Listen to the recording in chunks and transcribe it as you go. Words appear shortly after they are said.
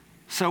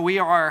So we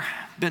are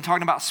been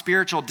talking about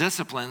spiritual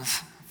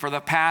disciplines for the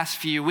past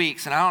few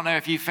weeks. And I don't know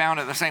if you found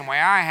it the same way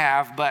I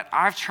have, but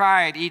I've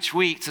tried each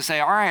week to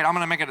say, all right, I'm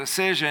going to make a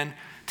decision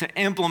to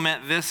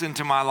implement this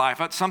into my life.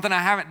 That's something I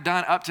haven't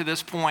done up to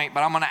this point,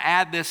 but I'm going to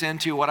add this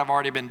into what I've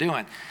already been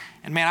doing.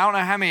 And man, I don't know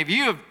how many of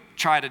you have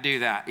tried to do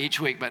that each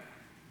week, but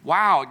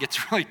wow, it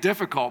gets really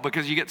difficult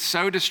because you get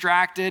so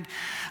distracted.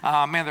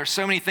 Man, there's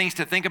so many things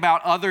to think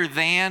about other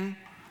than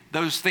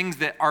those things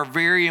that are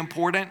very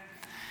important.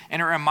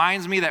 And it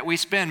reminds me that we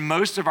spend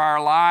most of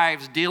our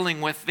lives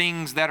dealing with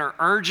things that are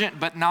urgent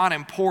but not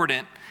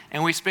important.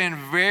 And we spend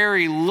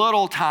very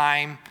little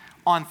time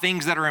on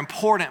things that are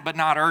important but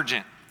not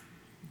urgent.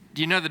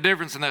 Do you know the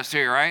difference in those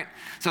two, right?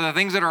 So the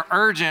things that are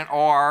urgent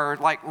are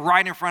like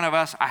right in front of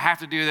us. I have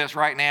to do this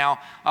right now.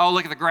 Oh,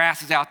 look at the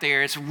grass is out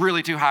there. It's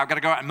really too high. I've got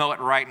to go out and mow it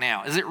right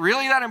now. Is it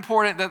really that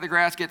important that the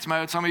grass gets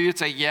mowed? Some of you would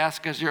say yes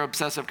because you're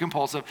obsessive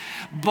compulsive.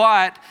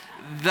 But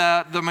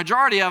the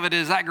majority of it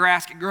is that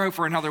grass can grow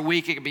for another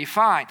week. It could be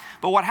fine.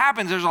 But what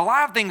happens, there's a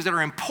lot of things that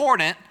are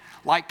important,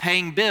 like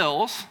paying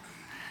bills,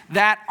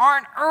 that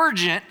aren't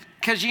urgent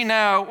because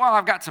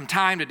I've got some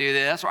time to do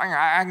this, or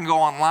I can go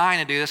online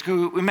and do this.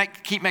 We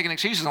keep making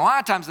excuses. A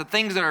lot of times the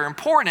things that are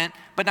important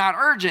but not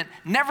urgent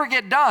never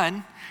get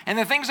done. And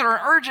the things that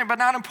are urgent but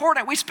not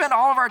important, we spend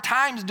all of our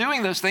times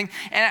doing those things,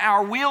 and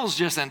our wheels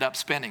just end up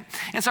spinning.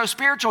 And so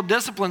spiritual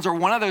disciplines are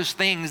one of those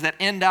things that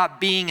end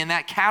up being in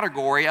that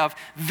category of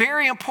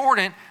very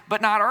important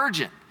but not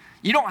urgent.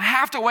 You don't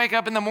have to wake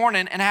up in the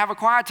morning and have a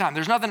quiet time.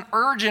 There's nothing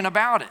urgent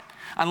about it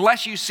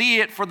unless you see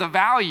it for the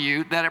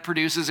value that it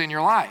produces in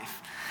your life.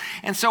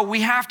 And so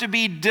we have to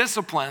be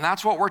disciplined.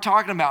 That's what we're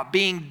talking about,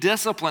 being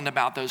disciplined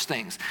about those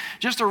things.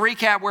 Just to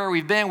recap where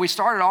we've been, we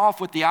started off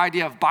with the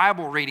idea of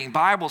Bible reading,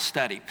 Bible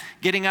study,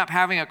 getting up,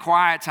 having a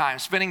quiet time,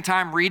 spending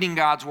time reading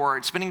God's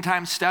word, spending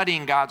time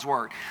studying God's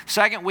word.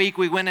 Second week,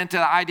 we went into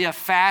the idea of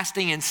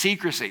fasting and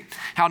secrecy,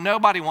 how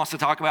nobody wants to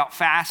talk about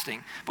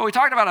fasting. But we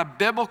talked about a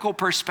biblical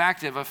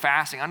perspective of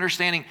fasting,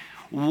 understanding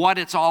what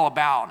it's all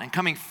about and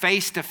coming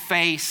face to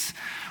face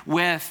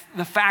with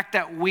the fact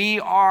that we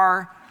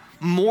are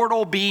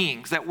mortal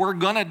beings, that we're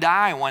going to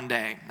die one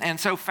day. And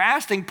so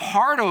fasting,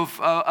 part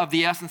of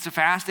the essence of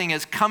fasting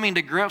is coming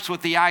to grips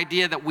with the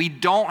idea that we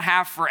don't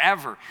have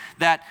forever,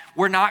 that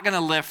we're not going to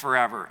live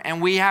forever.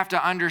 And we have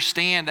to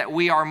understand that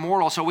we are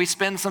mortal. So we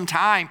spend some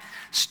time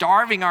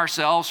starving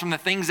ourselves from the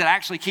things that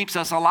actually keeps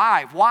us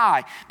alive.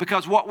 Why?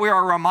 Because what we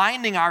are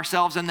reminding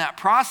ourselves in that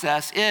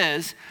process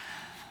is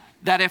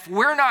that if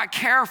we're not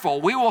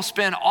careful, we will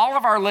spend all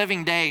of our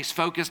living days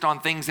focused on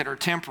things that are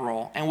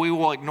temporal, and we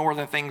will ignore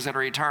the things that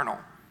are eternal.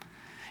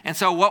 And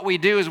so what we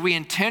do is we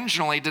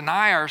intentionally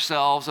deny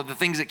ourselves of the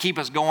things that keep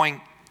us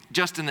going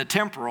just in the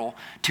temporal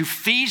to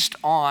feast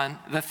on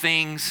the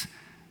things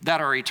that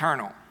are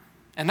eternal.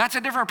 And that's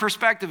a different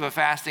perspective of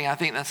fasting, I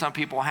think, than some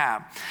people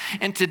have.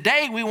 And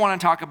today we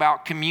want to talk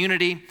about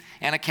community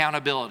and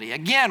accountability.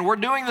 Again, we're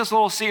doing this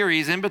little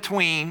series in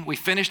between. We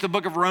finished the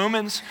book of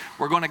Romans.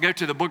 We're going to go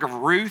to the book of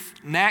Ruth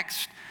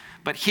next.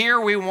 But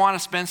here we want to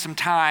spend some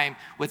time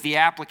with the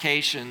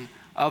application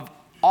of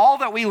all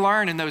that we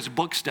learn in those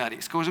book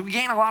studies, because we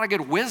gain a lot of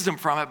good wisdom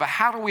from it, but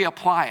how do we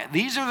apply it?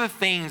 These are the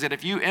things that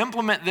if you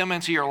implement them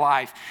into your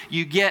life,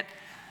 you get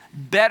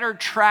better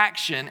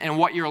traction in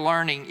what you're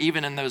learning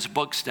even in those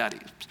book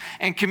studies.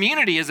 And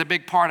community is a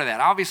big part of that.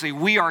 Obviously,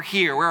 we are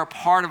here. We're a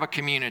part of a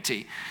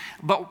community.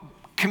 But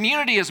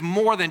community is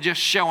more than just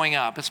showing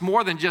up. It's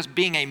more than just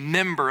being a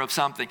member of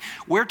something.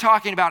 We're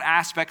talking about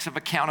aspects of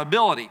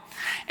accountability.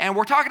 And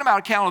we're talking about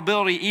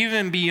accountability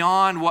even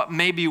beyond what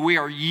maybe we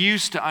are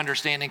used to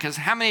understanding. Because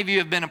how many of you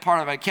have been a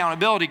part of an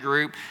accountability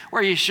group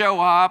where you show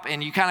up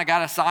and you kind of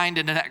got assigned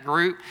into that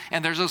group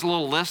and there's this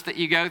little list that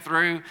you go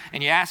through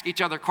and you ask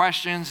each other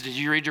questions. Did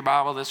you read your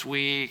Bible this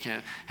week?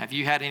 Have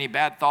you had any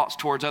bad thoughts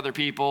towards other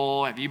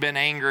people? Have you been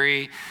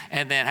angry?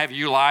 And then have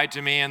you lied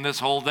to me and this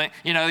whole thing?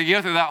 You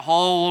go through that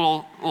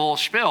whole little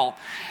spiel.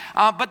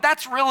 But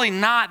that's really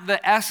not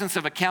the essence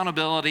of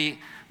accountability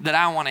that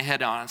I want to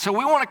hit on. So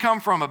we want to come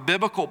from a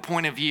biblical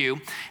point of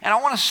view, and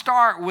I want to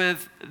start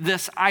with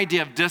this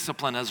idea of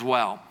discipline as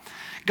well.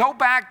 Go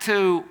back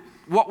to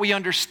what we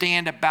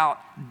understand about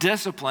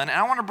discipline, and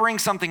I want to bring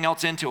something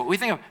else into it. We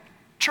think of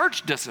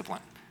church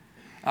discipline.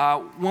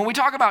 When we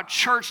talk about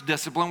church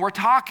discipline, we're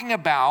talking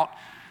about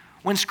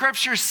when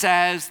Scripture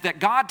says that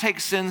God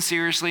takes sin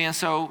seriously, and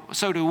so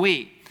do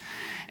we.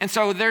 And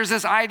so there's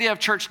this idea of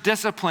church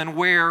discipline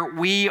where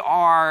we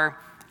are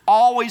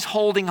always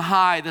holding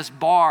high this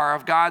bar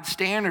of God's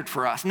standard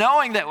for us,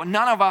 knowing that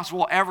none of us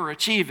will ever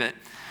achieve it.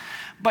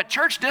 But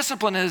church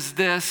discipline is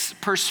this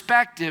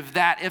perspective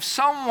that if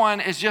someone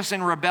is just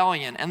in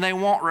rebellion and they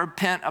won't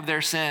repent of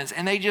their sins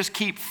and they just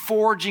keep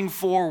forging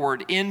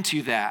forward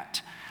into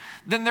that,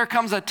 then there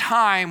comes a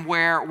time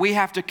where we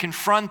have to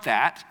confront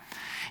that.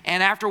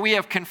 And after we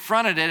have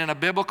confronted it in a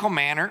biblical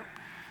manner,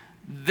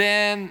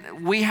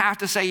 then we have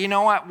to say, you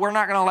know what, we're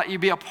not going to let you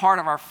be a part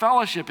of our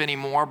fellowship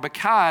anymore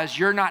because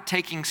you're not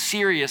taking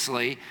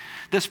seriously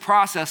this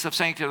process of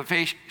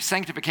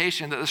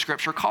sanctification that the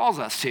scripture calls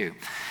us to.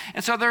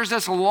 And so there's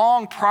this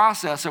long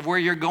process of where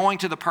you're going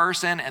to the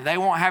person and they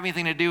won't have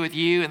anything to do with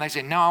you. And they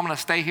say, no, I'm going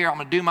to stay here. I'm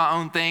going to do my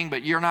own thing,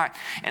 but you're not.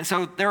 And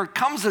so there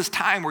comes this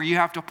time where you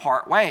have to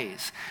part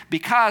ways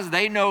because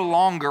they no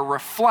longer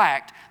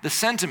reflect the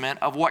sentiment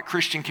of what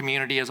Christian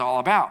community is all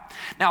about.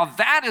 Now,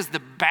 that is the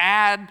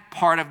bad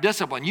part of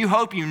discipline. You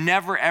hope you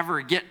never,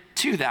 ever get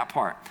to that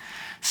part.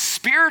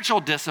 Spiritual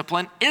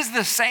discipline is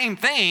the same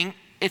thing.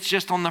 It's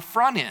just on the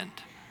front end.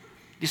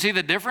 You see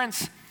the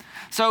difference?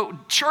 So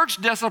church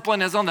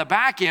discipline is on the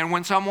back end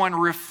when someone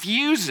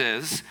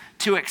refuses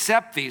to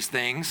accept these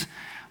things.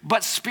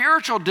 But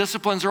spiritual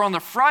disciplines are on the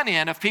front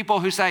end of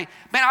people who say,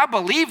 man, I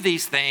believe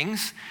these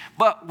things,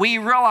 but we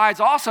realize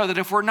also that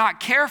if we're not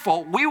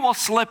careful, we will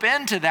slip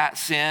into that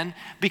sin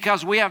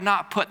because we have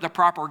not put the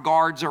proper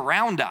guards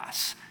around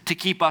us to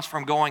keep us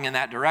from going in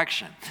that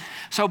direction.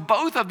 So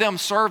both of them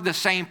serve the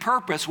same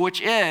purpose,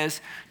 which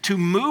is to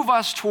move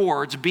us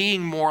towards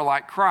being more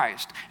like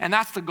Christ. And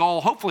that's the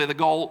goal, hopefully the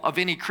goal of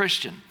any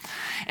Christian.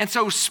 And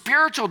so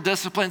spiritual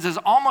disciplines is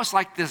almost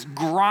like this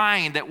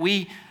grind that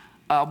we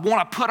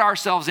want to put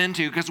ourselves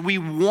into because we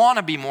want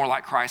to be more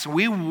like Christ.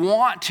 We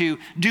want to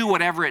do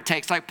whatever it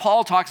takes. Like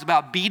Paul talks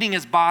about beating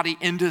his body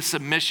into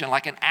submission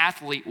like an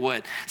athlete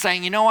would,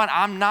 saying, you know what,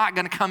 I'm not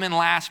going to come in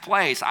last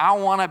place. I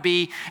want to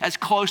be as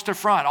close to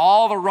front.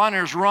 All the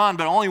runners run,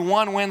 but only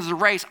one wins the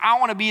race. I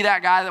want to be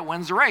that guy that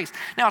wins the race.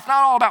 Now, it's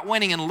not all about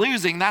winning and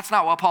losing. That's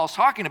not what Paul's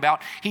talking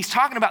about. He's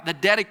talking about the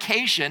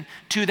dedication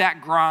to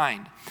that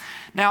grind.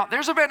 Now,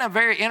 there's been a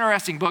very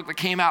interesting book that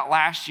came out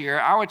last year.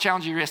 I would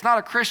challenge you, it's not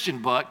a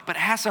Christian book, but it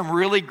has some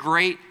really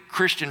great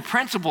Christian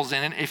principles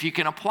in it if you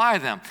can apply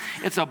them.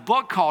 It's a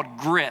book called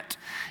Grit.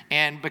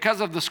 And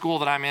because of the school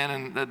that I'm in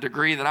and the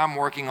degree that I'm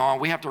working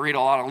on, we have to read a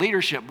lot of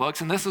leadership books,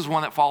 and this is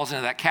one that falls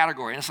into that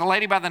category. And it's a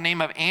lady by the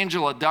name of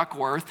Angela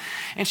Duckworth,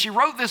 and she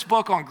wrote this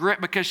book on grit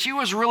because she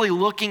was really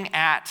looking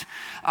at,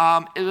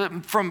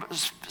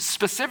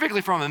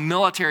 specifically from a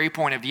military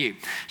point of view.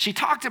 She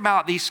talked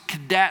about these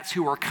cadets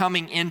who were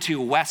coming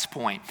into West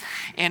Point.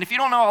 And if you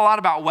don't know a lot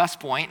about West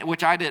Point,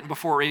 which I didn't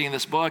before reading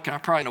this book, and I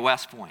probably know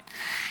West Point.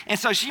 And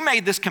so she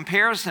made this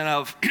comparison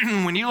of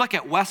when you look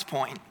at West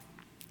Point,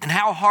 and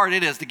how hard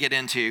it is to get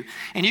into.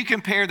 And you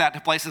compare that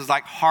to places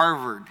like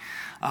Harvard,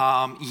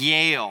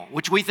 Yale,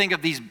 which we think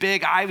of these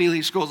big Ivy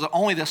League schools that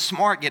only the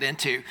smart get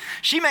into.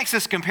 She makes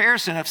this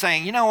comparison of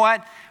saying, you know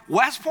what?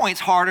 West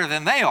Point's harder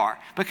than they are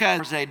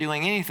because they're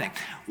doing anything.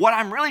 What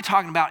I'm really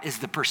talking about is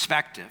the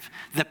perspective,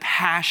 the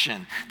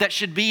passion that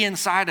should be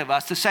inside of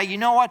us to say, you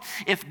know what?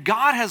 If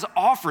God has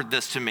offered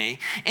this to me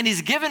and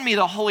he's given me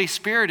the Holy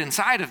Spirit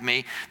inside of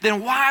me,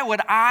 then why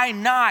would I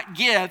not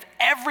give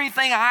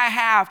everything I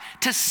have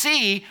to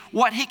see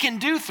what he can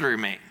do through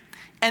me?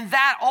 And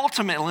that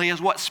ultimately is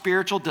what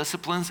spiritual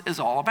disciplines is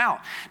all about.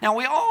 Now,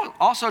 we all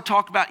also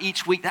talk about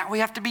each week that we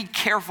have to be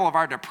careful of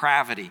our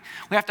depravity.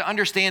 We have to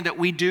understand that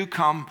we do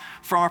come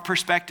from a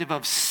perspective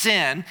of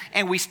sin,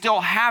 and we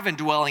still have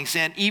indwelling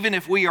sin, even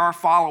if we are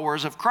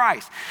followers of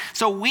Christ.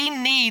 So we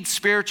need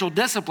spiritual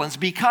disciplines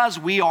because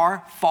we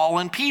are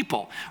fallen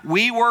people.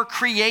 We were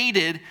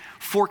created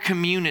for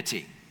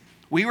community.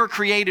 We were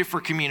created for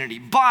community.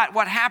 But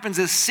what happens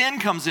is sin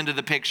comes into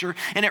the picture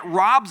and it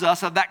robs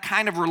us of that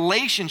kind of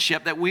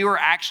relationship that we were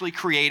actually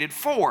created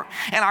for.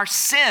 And our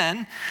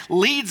sin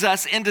leads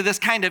us into this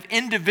kind of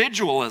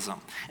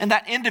individualism. And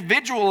that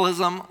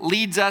individualism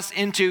leads us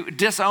into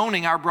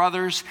disowning our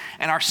brothers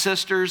and our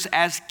sisters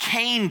as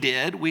Cain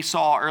did, we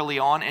saw early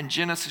on in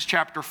Genesis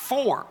chapter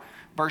 4,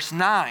 verse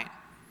 9.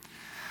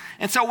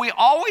 And so we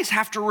always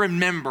have to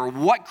remember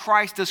what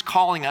Christ is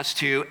calling us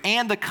to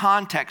and the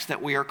context that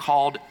we are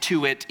called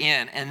to it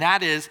in. And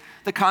that is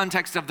the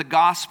context of the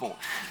gospel.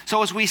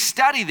 So as we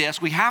study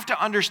this, we have to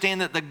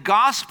understand that the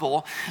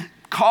gospel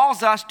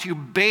calls us to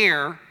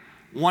bear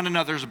one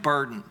another's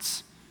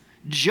burdens,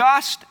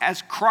 just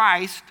as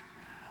Christ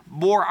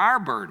bore our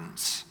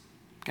burdens.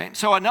 Okay?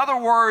 So in other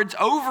words,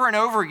 over and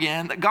over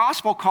again, the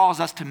gospel calls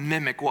us to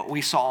mimic what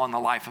we saw in the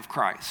life of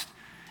Christ.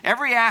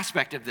 Every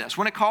aspect of this.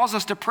 When it calls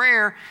us to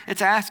prayer,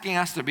 it's asking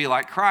us to be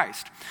like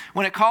Christ.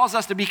 When it calls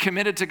us to be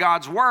committed to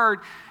God's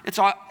word, it's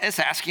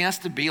asking us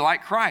to be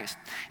like Christ.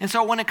 And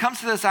so when it comes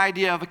to this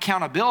idea of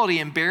accountability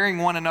and bearing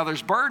one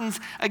another's burdens,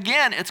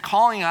 again, it's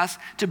calling us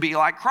to be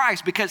like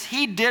Christ because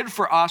he did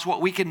for us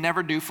what we could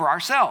never do for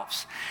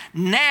ourselves.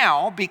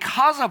 Now,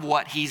 because of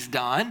what he's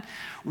done,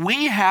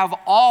 we have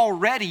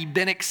already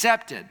been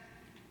accepted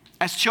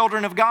as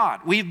children of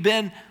God. We've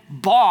been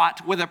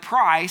bought with a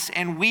price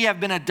and we have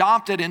been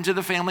adopted into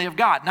the family of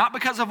God. Not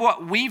because of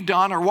what we've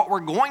done or what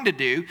we're going to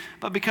do,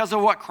 but because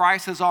of what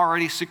Christ has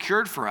already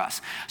secured for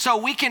us. So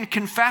we can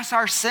confess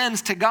our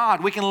sins to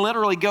God. We can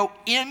literally go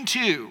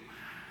into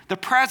the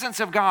presence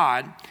of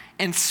God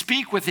and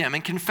speak with him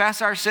and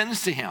confess our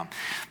sins to him.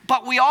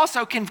 But we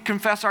also can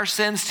confess our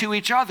sins to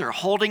each other,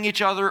 holding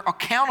each other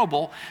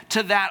accountable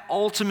to that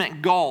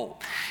ultimate goal.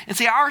 And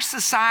see, our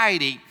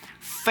society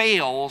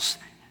fails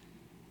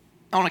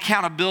on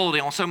accountability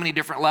on so many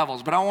different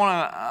levels, but I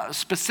want to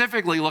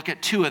specifically look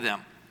at two of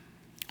them.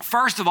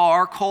 First of all,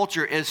 our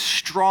culture is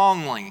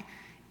strongly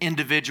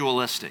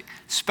individualistic,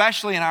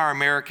 especially in our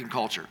American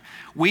culture.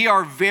 We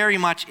are very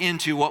much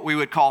into what we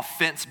would call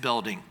fence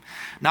building,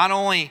 not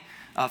only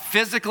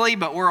physically,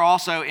 but we're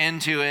also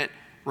into it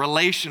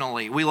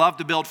relationally. We love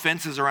to build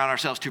fences around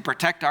ourselves to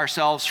protect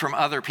ourselves from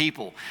other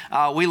people.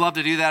 We love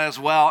to do that as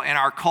well in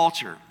our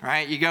culture,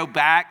 right? You go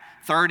back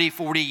 30,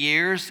 40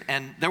 years,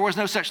 and there was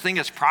no such thing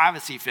as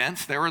privacy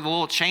fence. There was a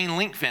little chain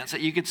link fence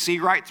that you could see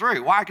right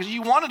through. Why? Because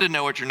you wanted to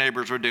know what your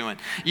neighbors were doing.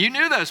 You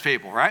knew those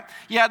people, right?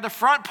 You had the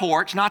front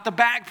porch, not the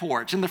back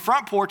porch. And the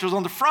front porch was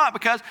on the front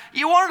because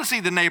you wanted to see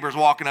the neighbors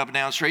walking up and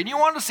down the street, and you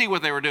wanted to see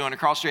what they were doing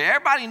across the street.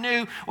 Everybody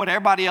knew what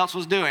everybody else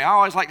was doing. I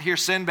always like to hear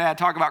Sinbad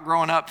talk about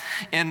growing up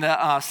in the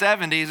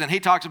 70s, and he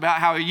talks about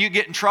how you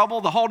get in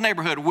trouble, the whole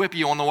neighborhood would whip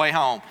you on the way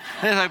home.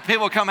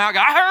 People would come out and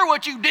go, I heard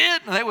what you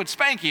did, and they would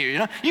spank you. You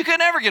know, you could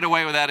never get away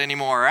with that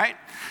anymore, right?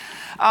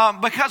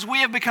 Because we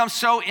have become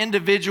so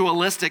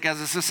individualistic as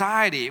a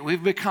society.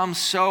 We've become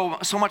so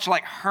much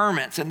like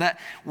hermits, and that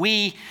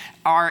we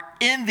are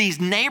in these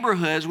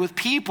neighborhoods with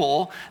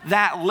people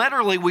that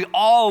literally we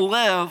all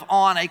live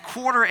on a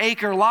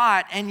 1/4-acre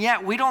lot, and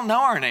yet we don't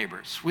know our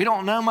neighbors. We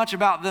don't know much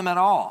about them at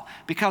all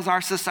because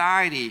our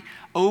society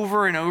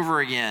over and over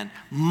again,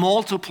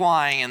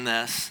 multiplying in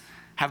this,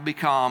 have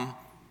become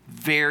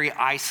very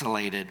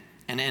isolated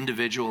and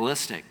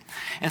individualistic.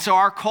 And so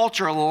our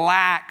culture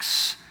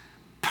lacks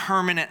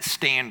permanent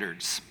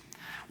standards.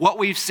 What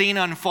we've seen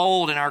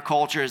unfold in our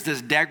culture is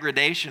this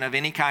degradation of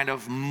any kind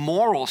of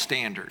moral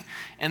standard,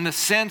 in the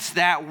sense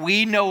that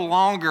we no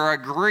longer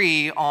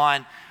agree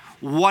on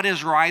what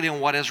is right and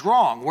what is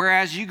wrong.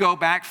 Whereas you go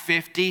back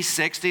 50,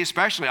 60,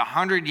 especially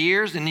 100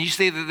 years, and you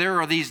see that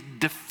there are these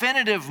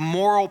definitive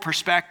moral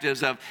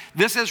perspectives of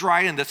this is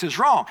right and this is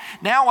wrong.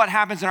 Now what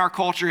happens in our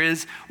culture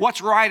is what's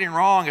right and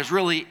wrong is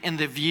really in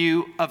the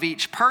view of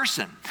each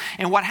person.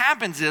 And what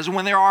happens is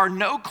when there are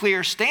no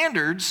clear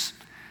standards,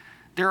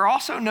 there are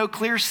also no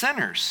clear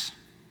sinners.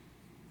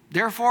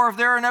 Therefore, if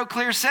there are no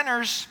clear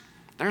sinners,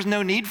 there's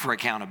no need for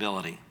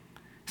accountability.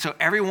 So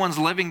everyone's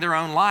living their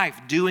own life,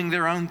 doing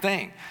their own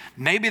thing.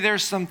 Maybe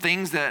there's some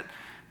things that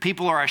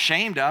people are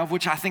ashamed of,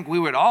 which I think we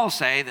would all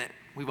say that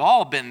we've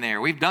all been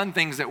there. We've done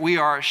things that we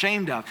are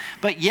ashamed of.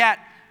 But yet,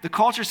 the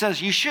culture says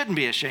you shouldn't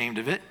be ashamed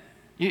of it.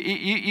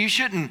 You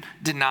shouldn't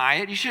deny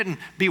it. You shouldn't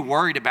be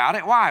worried about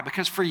it. Why?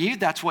 Because for you,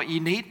 that's what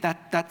you need.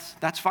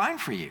 That's fine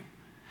for you.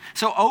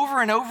 So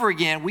over and over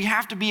again, we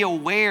have to be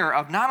aware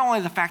of not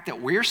only the fact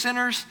that we're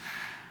sinners,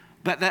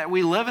 but that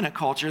we live in a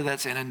culture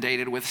that's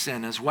inundated with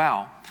sin as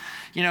well.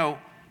 You know,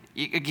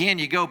 again,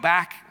 you go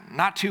back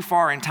not too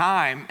far in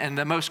time, and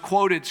the most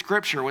quoted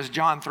scripture was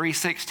John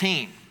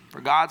 3:16. For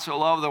God so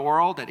loved the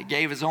world that he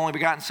gave his only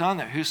begotten son,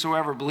 that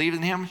whosoever believes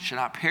in him should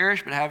not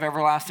perish but have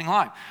everlasting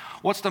life.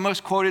 What's the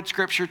most quoted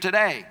scripture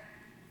today?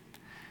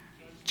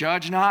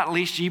 Judge not,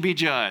 lest ye be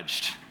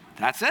judged.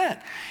 That's it.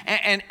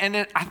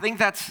 And I think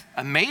that's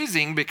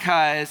amazing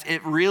because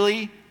it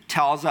really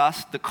tells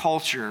us the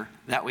culture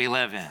that we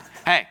live in.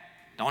 Hey,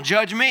 don't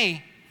judge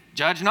me.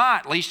 Judge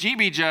not, lest ye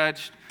be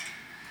judged.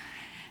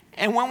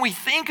 And when we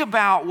think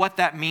about what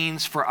that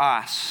means for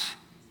us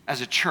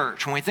as a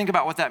church, when we think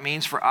about what that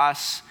means for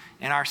us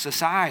in our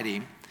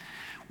society,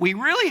 we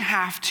really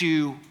have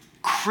to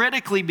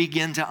critically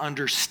begin to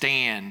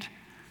understand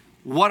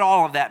what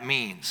all of that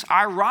means.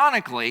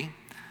 Ironically,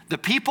 the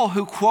people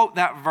who quote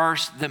that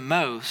verse the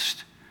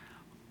most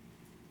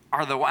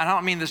are I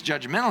don't mean this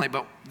judgmentally,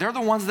 but they're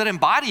the ones that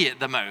embody it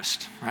the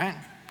most, right?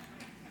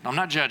 I'm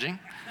not judging.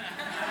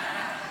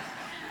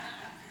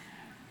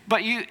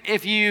 But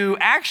if you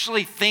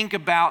actually think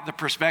about the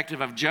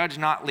perspective of judge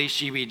not,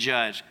 lest ye be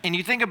judged, and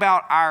you think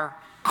about our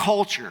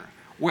culture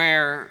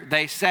where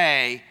they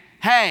say,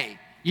 hey,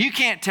 you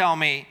can't tell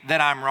me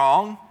that I'm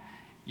wrong.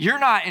 You're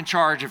not in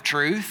charge of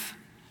truth.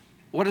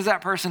 What is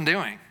that person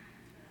doing?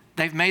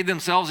 They've made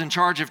themselves in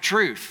charge of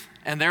truth,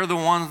 and they're the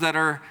ones that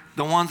are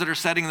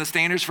setting the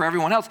standards for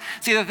everyone else.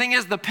 See, the thing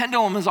is, the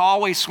pendulum is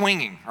always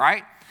swinging,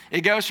 right?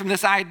 It goes from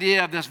this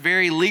idea of this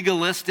very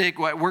legalistic,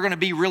 we're going to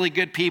be really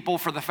good people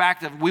for the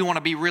fact that we want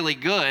to be really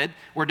good.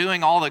 We're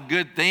doing all the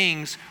good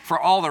things for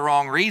all the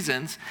wrong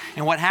reasons.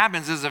 And what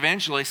happens is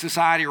eventually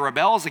society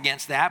rebels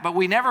against that, but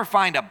we never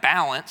find a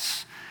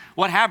balance.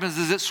 What happens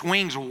is it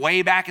swings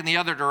way back in the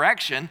other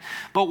direction.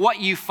 But what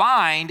you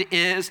find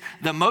is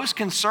the most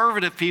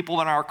conservative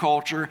people in our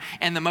culture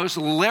and the most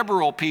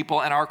liberal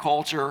people in our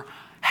culture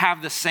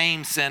have the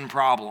same sin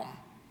problem.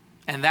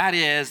 And that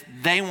is,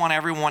 they want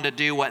everyone to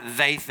do what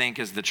they think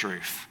is the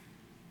truth.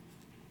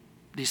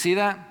 Do you see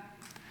that?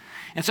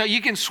 And so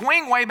you can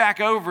swing way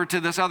back over to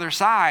this other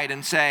side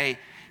and say,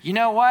 you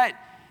know what?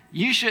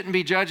 You shouldn't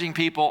be judging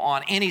people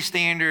on any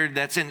standard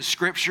that's in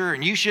Scripture,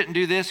 and you shouldn't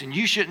do this, and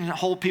you shouldn't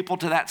hold people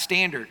to that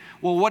standard.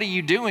 Well, what are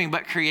you doing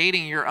but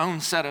creating your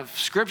own set of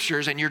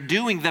Scriptures, and you're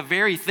doing the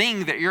very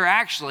thing that you're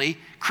actually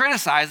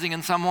criticizing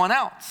in someone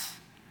else?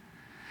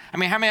 I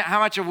mean, how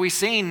much have we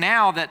seen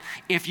now that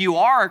if you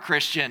are a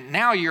Christian,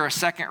 now you're a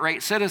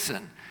second-rate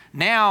citizen.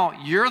 Now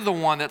you're the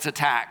one that's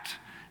attacked.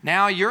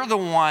 Now you're the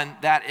one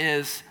that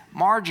is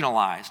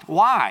marginalized.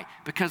 Why?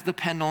 Because the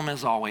pendulum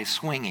is always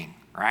swinging,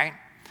 right?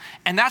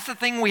 And that's the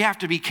thing we have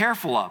to be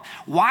careful of.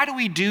 Why do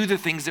we do the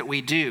things that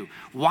we do?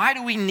 Why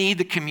do we need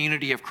the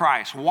community of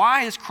Christ?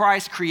 Why has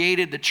Christ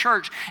created the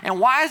church? And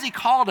why has he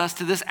called us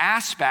to this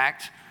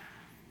aspect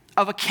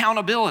of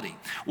accountability?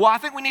 Well, I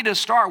think we need to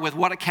start with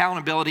what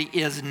accountability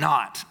is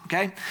not,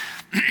 okay?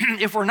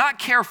 If we're not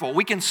careful,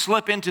 we can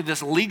slip into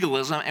this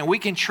legalism and we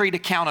can treat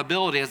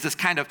accountability as this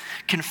kind of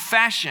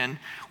confession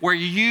where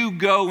you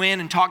go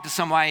in and talk to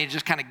somebody and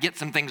just kind of get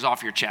some things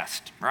off your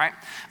chest, right?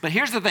 But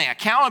here's the thing,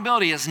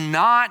 accountability is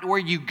not where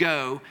you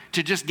go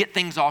to just get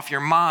things off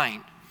your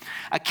mind.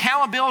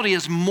 Accountability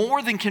is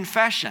more than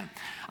confession.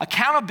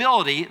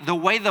 Accountability, the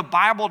way the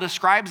Bible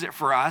describes it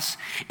for us,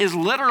 is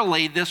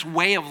literally this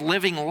way of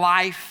living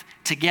life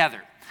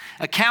together.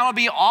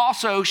 Accountability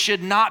also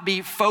should not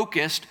be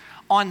focused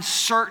on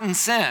certain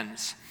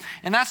sins.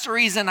 And that's the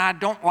reason I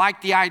don't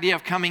like the idea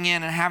of coming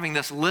in and having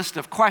this list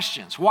of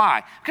questions.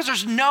 Why? Because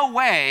there's no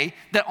way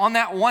that on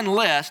that one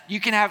list you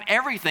can have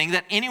everything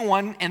that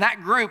anyone in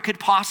that group could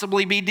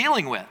possibly be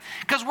dealing with.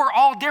 Because we're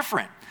all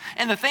different.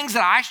 And the things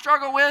that I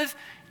struggle with,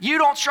 you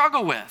don't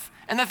struggle with.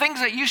 And the things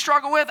that you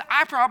struggle with,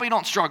 I probably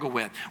don't struggle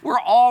with. We're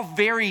all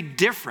very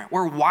different.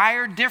 We're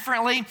wired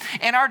differently,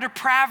 and our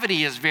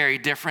depravity is very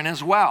different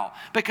as well,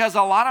 because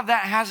a lot of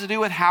that has to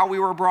do with how we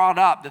were brought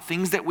up, the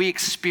things that we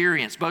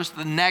experience, both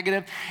the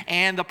negative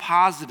and the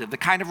positive, the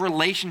kind of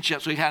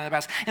relationships we've had in the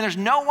past. And there's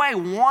no way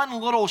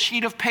one little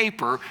sheet of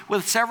paper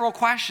with several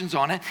questions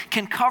on it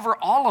can cover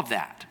all of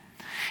that.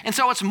 And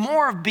so it's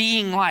more of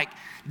being like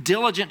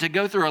diligent to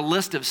go through a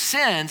list of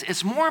sins.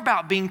 It's more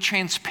about being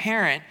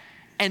transparent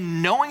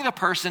and knowing the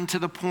person to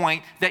the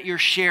point that you're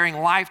sharing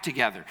life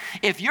together.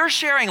 If you're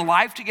sharing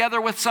life together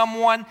with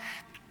someone,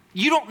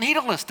 you don't need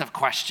a list of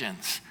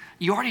questions.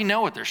 You already know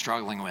what they're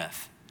struggling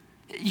with.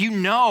 You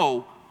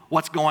know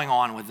what's going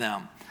on with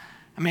them.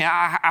 I mean,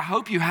 I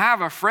hope you have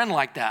a friend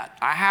like that.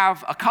 I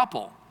have a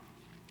couple,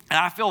 and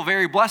I feel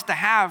very blessed to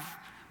have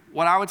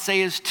what I would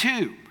say is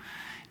two.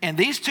 And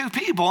these two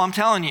people, I'm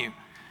telling you,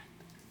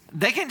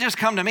 they can just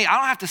come to me. I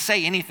don't have to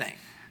say anything.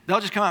 They'll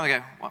just come up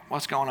and go,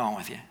 what's going on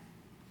with you?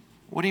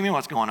 What do you mean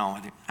what's going on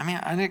with you? I mean,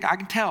 I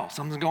can tell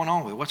something's going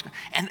on with you.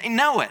 And they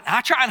know it.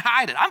 I try and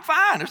hide it. I'm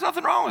fine. There's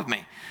nothing wrong with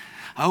me.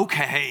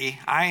 Okay,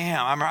 I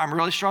am. I'm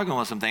really struggling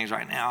with some things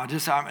right now.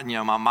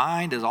 My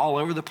mind is all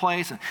over the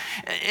place. And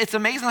it's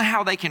amazing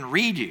how they can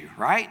read you,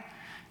 right?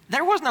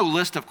 There was no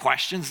list of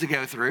questions to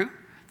go through.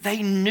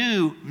 They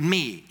knew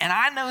me, and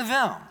I know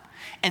them.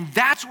 And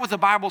that's what the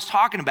Bible's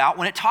talking about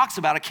when it talks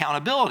about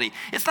accountability.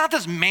 It's not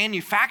this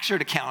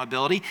manufactured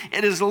accountability.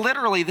 It is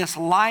literally this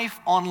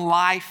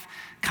life-on-life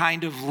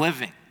kind of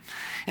living.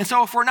 And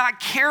so if we're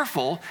not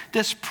careful,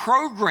 this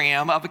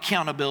program of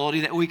accountability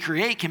that we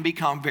create can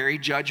become very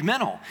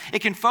judgmental.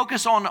 It can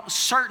focus on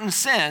certain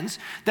sins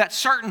that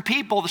certain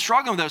people that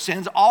struggle with those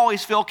sins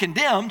always feel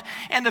condemned,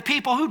 and the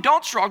people who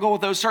don't struggle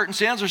with those certain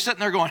sins are sitting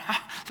there going,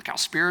 look how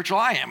spiritual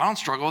I am. I don't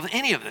struggle with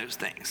any of those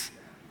things.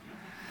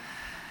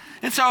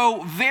 And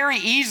so very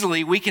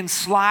easily we can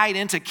slide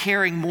into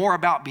caring more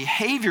about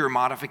behavior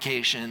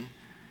modification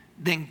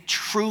than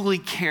truly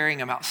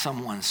caring about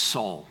someone's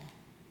soul.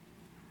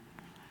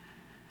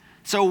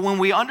 So when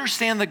we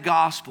understand the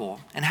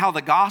gospel and how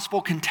the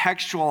gospel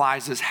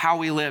contextualizes how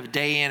we live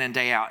day in and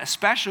day out,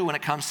 especially when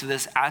it comes to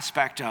this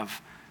aspect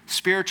of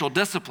spiritual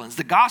disciplines,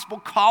 the gospel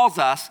calls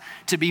us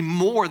to be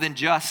more than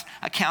just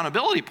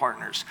accountability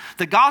partners.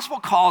 The gospel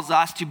calls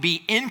us to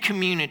be in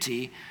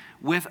community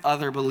with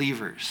other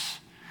believers.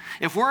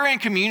 If we're in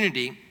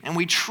community and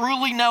we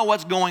truly know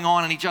what's going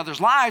on in each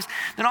other's lives,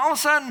 then all of a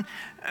sudden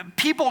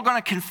people are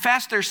going to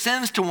confess their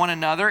sins to one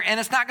another, and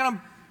it's not going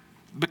to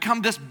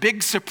become this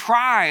big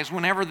surprise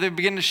whenever they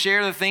begin to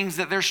share the things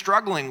that they're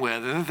struggling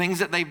with or the things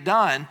that they've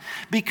done,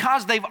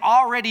 because they've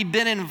already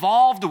been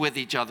involved with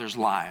each other's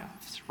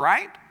lives,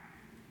 right?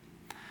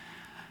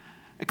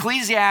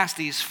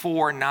 Ecclesiastes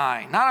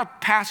 4:9, not a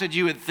passage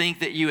you would think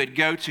that you would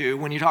go to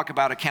when you talk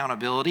about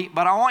accountability,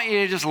 but I want you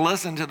to just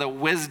listen to the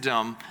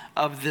wisdom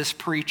of this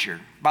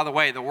preacher. By the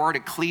way, the word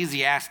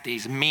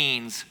Ecclesiastes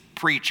means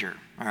preacher,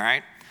 all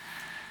right?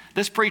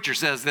 This preacher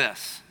says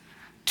this: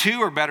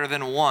 two are better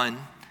than one,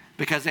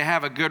 because they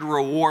have a good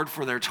reward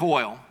for their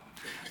toil.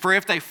 For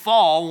if they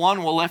fall,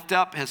 one will lift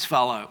up his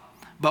fellow.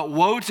 But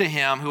woe to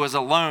him who is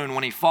alone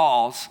when he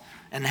falls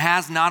and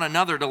has not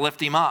another to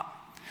lift him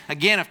up.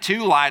 Again, if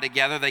two lie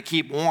together, they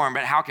keep warm,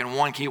 but how can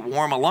one keep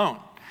warm alone?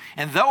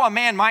 And though a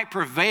man might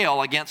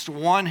prevail against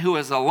one who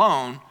is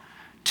alone,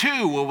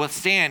 two will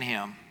withstand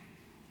him.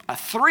 A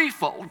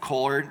threefold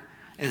cord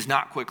is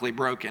not quickly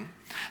broken.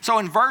 So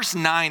in verse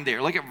 9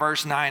 there, look at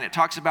verse 9. It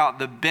talks about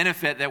the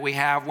benefit that we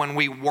have when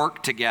we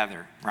work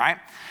together, right?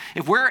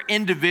 If we're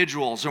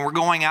individuals and we're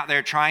going out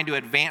there trying to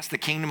advance the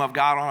kingdom of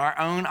God on our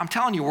own, I'm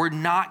telling you, we're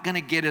not going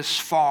to get as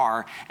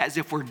far as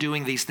if we're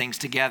doing these things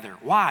together.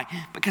 Why?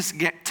 Because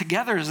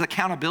together is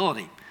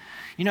accountability.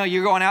 You know,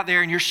 you're going out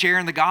there and you're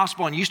sharing the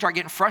gospel and you start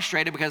getting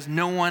frustrated because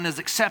no one is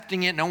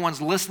accepting it, no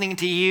one's listening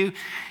to you.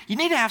 You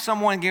need to have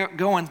someone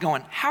going,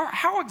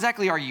 how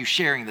exactly are you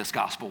sharing this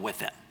gospel with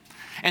them?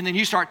 And then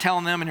you start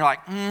telling them and you're like,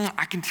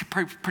 I can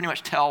pretty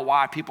much tell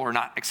why people are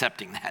not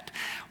accepting that.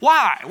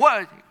 Why?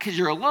 What? Because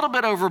you're a little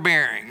bit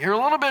overbearing. You're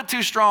a little bit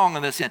too strong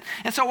on this end.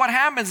 And so what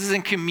happens is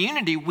in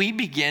community, we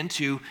begin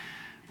to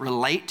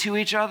relate to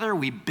each other.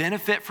 We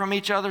benefit from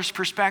each other's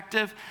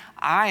perspective.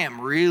 I am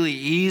really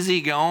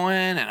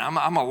easygoing, and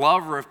I'm a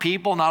lover of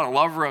people, not a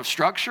lover of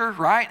structure,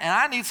 right? And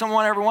I need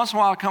someone every once in a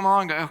while to come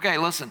along and go, okay,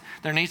 listen,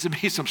 there needs to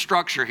be some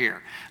structure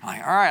here. I'm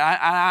like, all right,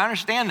 I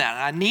understand that,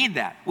 and I need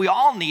that. We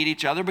all need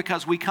each other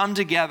because we come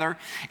together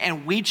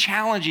and we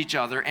challenge each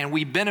other and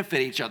we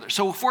benefit each other.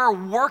 So if we're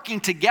working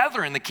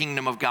together in the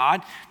kingdom of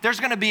God, there's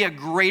going to be a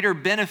greater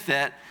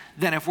benefit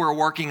than if we're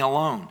working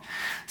alone.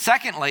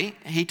 Secondly,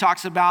 he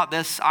talks about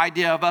this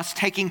idea of us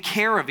taking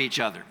care of each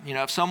other. You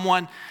know, if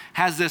someone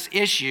has this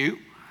issue,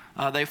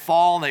 they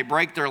fall and they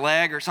break their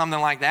leg or something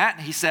like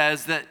that, he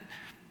says that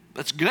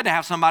it's good to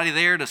have somebody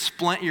there to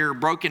splint your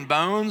broken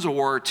bones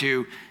or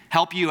to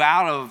help you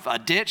out of a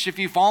ditch if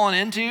you've fallen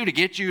into, to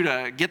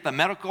get the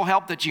medical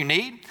help that you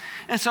need.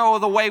 And so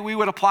the way we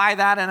would apply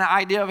that in the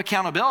idea of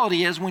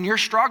accountability is when you're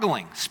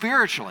struggling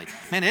spiritually.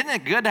 Man, isn't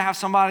it good to have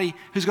somebody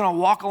who's going to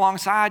walk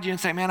alongside you and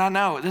say, man, I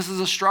know this is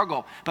a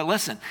struggle, but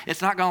listen,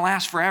 it's not going to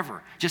last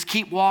forever. Just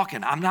keep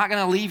walking. I'm not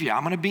going to leave you.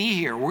 I'm going to be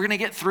here. We're going to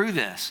get through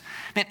this.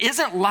 Man,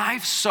 isn't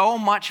life so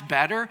much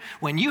better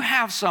when you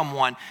have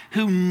someone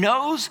who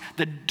knows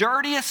the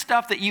dirtiest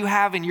stuff that you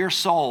have in your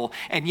soul,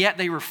 and yet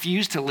they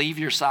refuse to leave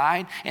your side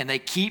and they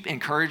keep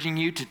encouraging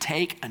you to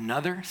take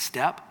another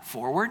step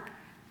forward?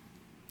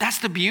 That's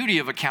the beauty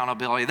of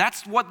accountability.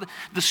 That's what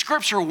the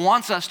scripture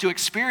wants us to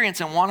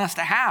experience and want us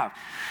to have.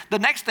 The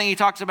next thing he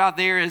talks about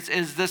there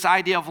is this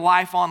idea of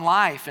life on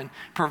life and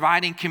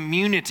providing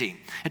community.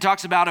 It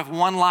talks about if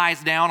one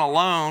lies down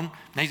alone,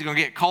 he's going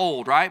to get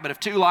cold, right? But if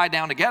two lie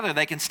down together,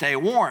 they can stay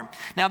warm.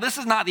 Now, this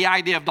is not the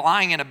idea of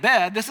lying in a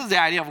bed. This is the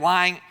idea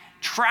of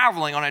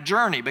traveling on a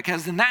journey,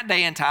 because in that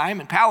day and time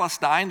in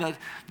Palestine,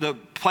 the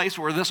place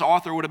where this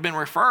author would have been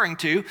referring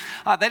to,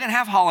 they didn't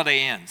have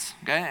Holiday Inns,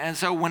 okay? And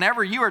so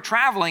whenever you were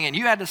traveling and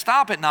you had to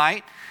stop at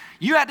night,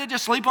 you had to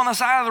just sleep on the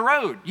side of the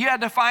road. You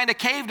had to find a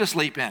cave to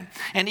sleep in.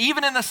 And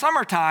even in the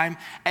summertime,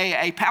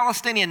 a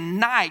Palestinian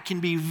night can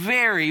be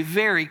very,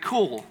 very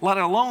cool, let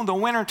alone the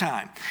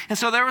wintertime. And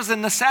so there was a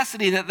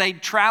necessity that they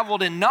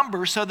traveled in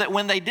numbers so that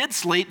when they did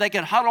sleep, they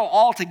could huddle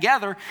all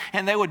together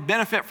and they would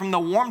benefit from the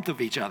warmth of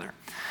each other.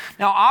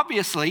 Now,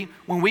 obviously,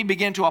 when we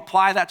begin to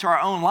apply that to our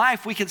own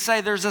life, we could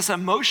say there's this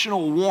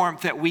emotional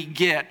warmth that we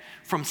get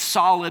from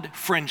solid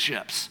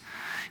friendships.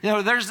 You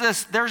know, there's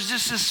just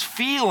this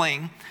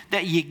feeling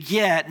that you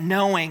get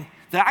knowing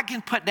that I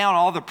can put down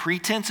all the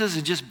pretenses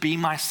and just be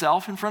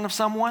myself in front of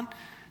someone.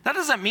 That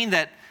doesn't mean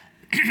that,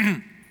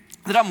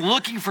 that I'm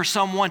looking for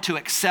someone to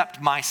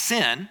accept my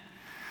sin.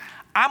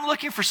 I'm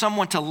looking for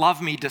someone to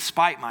love me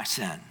despite my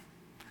sin.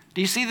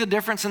 Do you see the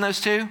difference in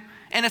those two?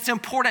 And it's an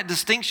important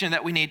distinction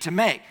that we need to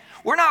make.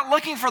 We're not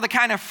looking for the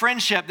kind of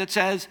friendship that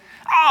says,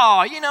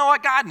 oh, you know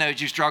what, God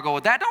knows you struggle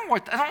with that. Don't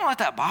let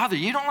that bother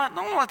you. Don't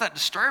let that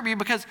disturb you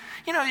because,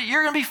 you know,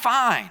 you're going to be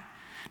fine.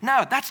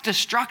 No, that's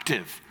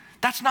destructive.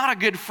 That's not a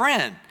good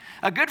friend.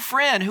 A good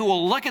friend who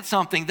will look at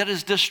something that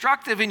is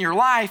destructive in your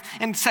life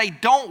and say,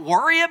 don't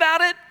worry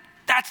about it,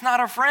 that's not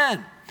a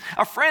friend.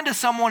 A friend is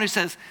someone who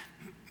says,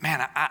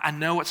 man, I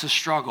know it's a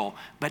struggle,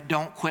 but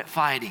don't quit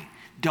fighting.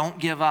 Don't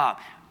give up.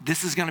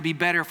 This is going to be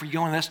better if we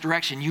go in this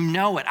direction. You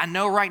know it. I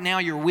know right now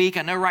you're weak.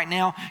 I know right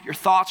now your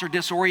thoughts are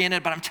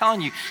disoriented, but I'm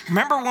telling you,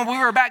 remember when we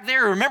were back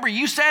there? Remember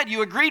you said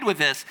you agreed with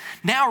this.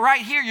 Now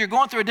right here, you're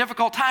going through a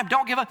difficult time.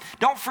 Don't give up.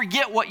 Don't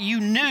forget what you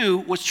knew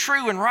was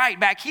true and right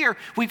back here.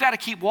 We've got to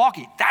keep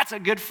walking. That's a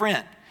good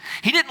friend.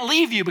 He didn't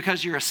leave you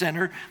because you're a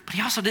sinner, but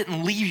he also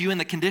didn't leave you in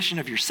the condition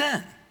of your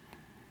sin.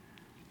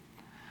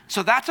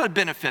 So that's a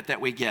benefit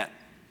that we get.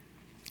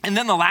 And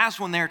then the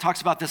last one there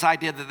talks about this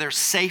idea that there's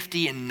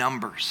safety in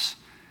numbers.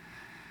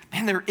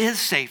 Man, there is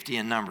safety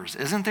in numbers,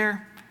 isn't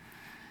there?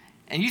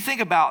 And you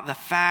think about the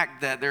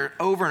fact that there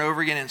over and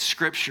over again in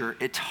Scripture,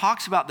 it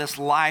talks about this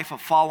life of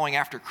following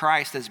after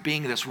Christ as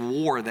being this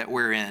war that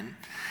we're in.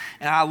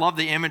 And I love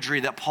the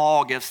imagery that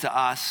Paul gives to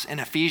us in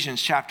Ephesians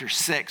chapter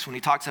 6 when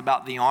he talks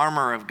about the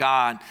armor of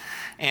God.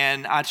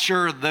 And I'm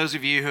sure those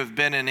of you who have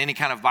been in any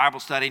kind of Bible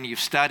study and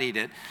you've studied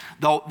it,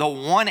 the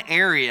one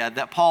area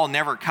that Paul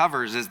never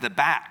covers is the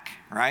back,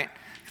 right?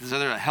 So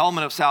there's a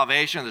helmet of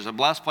salvation, there's a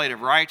blessed plate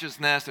of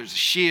righteousness, there's a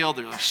shield,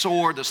 there's a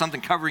sword, there's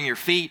something covering your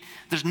feet.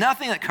 There's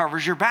nothing that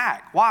covers your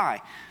back. Why?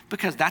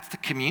 Because that's the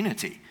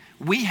community.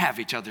 We have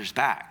each other's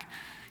back.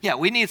 Yeah,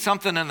 we need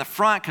something in the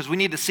front because we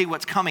need to see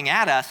what's coming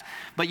at us.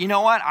 But you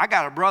know what? I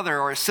got a brother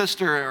or a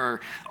sister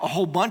or a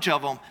whole bunch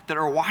of them that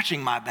are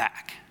watching my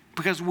back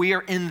because we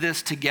are in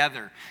this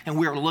together and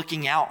we are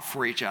looking out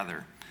for each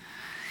other.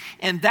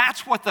 And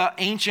that's what the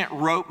ancient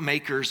rope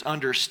makers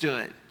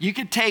understood. You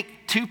could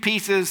take two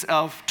pieces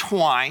of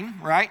twine,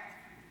 right?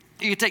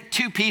 You could take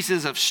two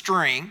pieces of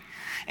string,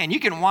 and you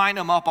can wind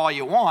them up all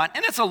you want,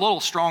 and it's a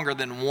little stronger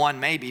than one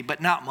maybe, but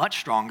not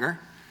much stronger.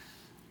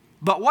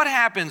 But what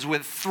happens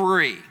with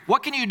three?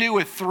 What can you do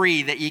with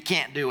three that you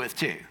can't do with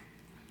two?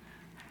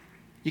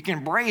 You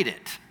can braid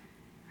it.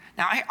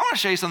 Now, I want to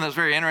show you something that's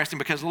very interesting,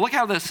 because look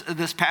how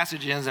this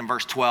passage ends in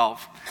verse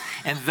 12.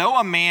 And though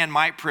a man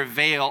might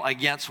prevail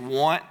against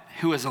one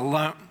who is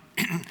alone,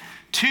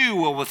 two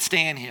will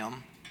withstand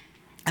him.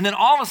 And then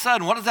all of a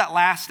sudden, what does that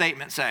last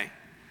statement say?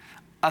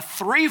 A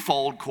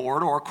threefold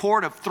cord, or a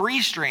cord of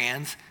three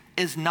strands,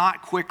 is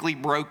not quickly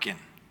broken.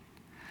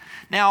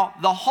 Now,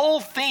 the whole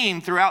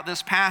theme throughout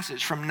this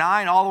passage from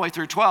 9 all the way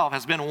through 12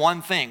 has been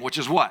one thing, which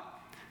is what?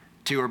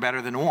 Two are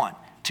better than one.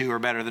 Two are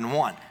better than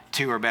one.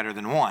 Two are better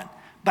than one.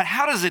 But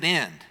how does it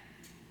end?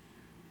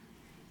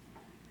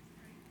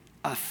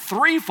 A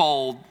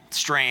threefold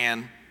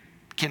strand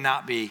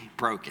cannot be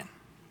broken.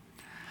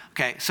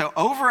 Okay, so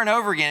over and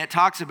over again, it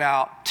talks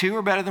about two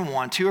are better than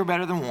one, two are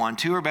better than one,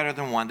 two are better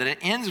than one, that it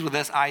ends with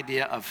this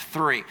idea of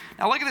three.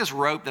 Now look at this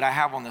rope that I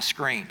have on the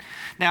screen.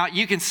 Now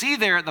you can see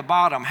there at the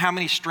bottom, how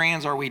many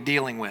strands are we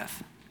dealing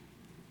with?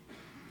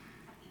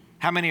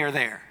 How many are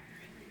there?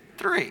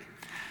 3.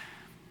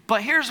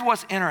 But here's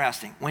what's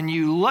interesting. When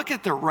you look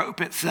at the rope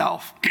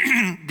itself,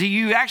 do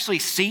you actually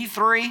see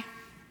 3?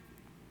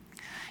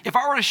 If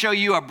I were to show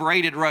you a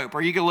braided rope,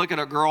 or you could look at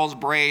a girl's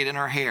braid in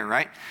her hair,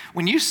 right?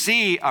 When you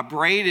see a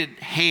braided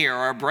hair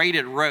or a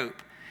braided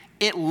rope,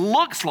 it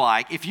looks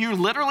like, if you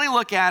literally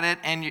look at it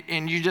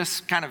and you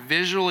just kind of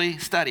visually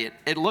study it,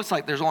 it looks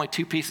like there's only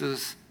 2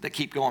 pieces that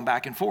keep going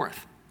back and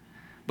forth.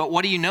 But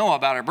what do you know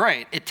about a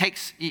braid?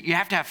 You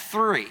have to have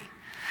 3.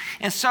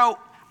 And so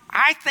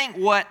I think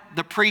what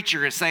the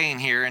preacher is saying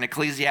here in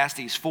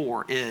Ecclesiastes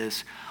 4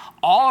 is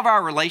all of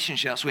our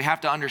relationships, we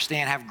have to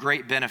understand, have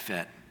great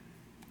benefit.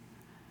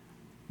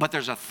 But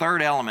there's a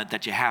third element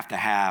that you have to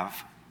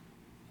have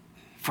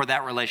for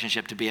that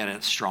relationship to be at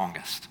its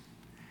strongest.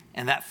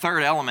 And that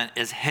third element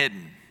is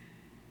hidden.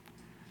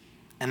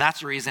 And that's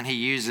the reason he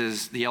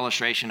uses the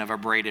illustration of a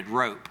braided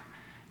rope,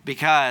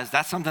 because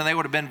that's something they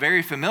would have been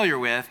very familiar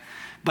with.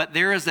 But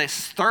there is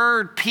this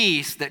third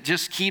piece that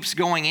just keeps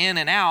going in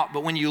and out.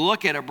 But when you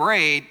look at a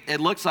braid, it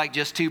looks like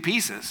just 2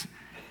 pieces.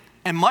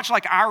 And much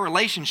like our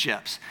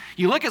relationships,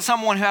 you look at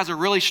someone who has a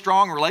really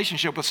strong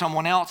relationship with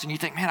someone else and you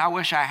think, man, I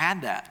wish I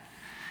had that.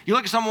 You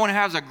look at someone who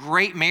has a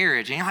great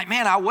marriage and you're like,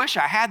 man, I wish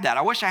I had that.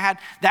 I wish I had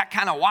that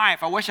kind of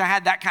wife. I wish I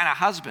had that kind of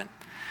husband.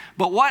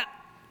 But what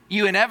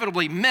you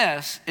inevitably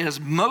miss is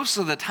most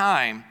of the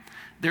time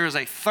there is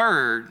a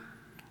third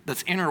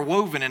that's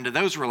interwoven into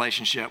those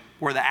relationships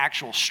where the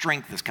actual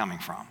strength is coming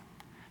from.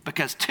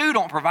 Because 2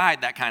 don't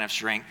provide that kind of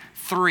strength,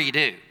 3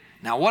 do.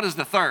 Now, what is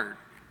the third?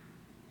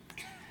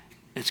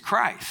 It's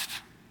Christ.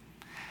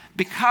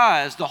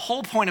 Because the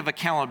whole point of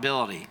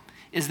accountability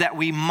is that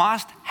we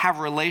must have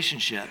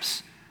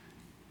relationships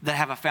that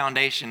have a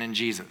foundation in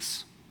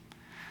Jesus.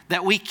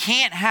 That we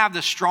can't have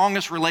the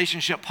strongest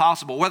relationship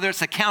possible, whether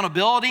it's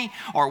accountability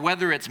or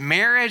whether it's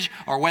marriage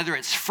or whether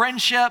it's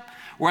friendship,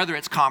 whether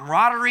it's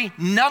camaraderie.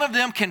 None of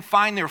them can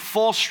find their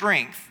full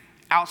strength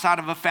outside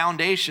of a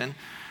foundation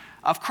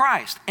of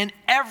Christ. And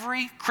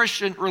every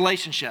Christian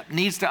relationship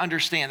needs to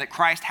understand that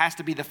Christ has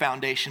to be the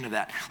foundation of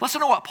that. Listen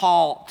to what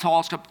Paul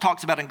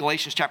talks about in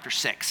Galatians chapter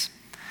 6.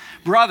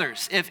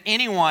 Brothers, if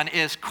anyone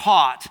is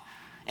caught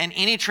in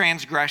any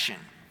transgression,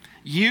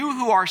 you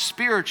who are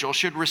spiritual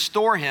should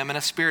restore him in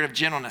a spirit of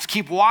gentleness.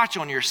 Keep watch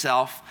on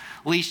yourself,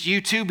 lest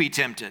you too be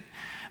tempted.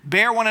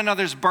 Bear one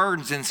another's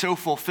burdens and so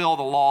fulfill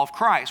the law of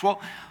Christ.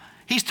 Well,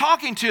 he's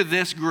talking to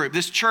this group,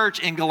 this church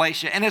in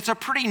Galatia, and it's a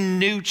pretty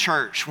new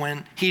church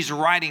when he's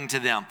writing to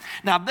them.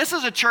 Now, this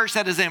is a church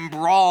that is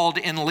embroiled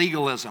in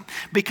legalism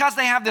because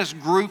they have this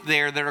group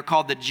there that are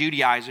called the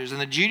Judaizers,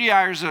 and the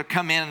Judaizers have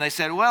come in and they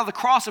said, well, the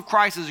cross of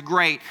Christ is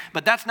great,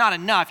 but that's not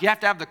enough. You have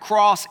to have the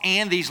cross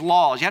and these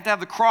laws. You have to have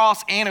the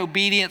cross and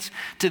obedience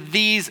to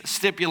these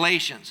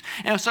stipulations.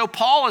 And so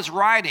Paul is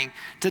writing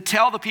to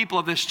tell the people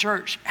of this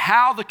church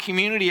how the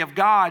community of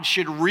God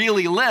should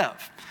really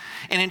live.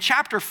 And in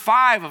chapter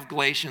 5 of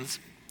Galatians,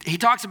 he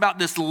talks about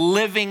this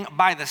living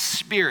by the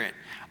Spirit.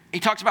 He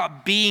talks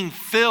about being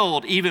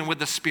filled even with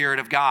the Spirit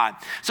of God.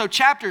 So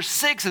chapter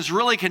 6 is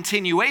really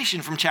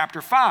continuation from chapter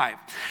 5.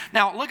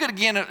 Now look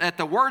again at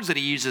the words that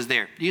he uses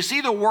there. Do you see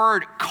the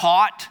word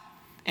caught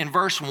in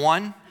verse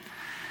 1?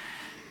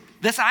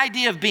 This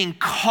idea of being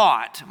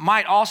caught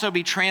might also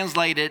be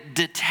translated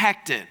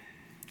detected,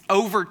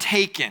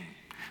 overtaken,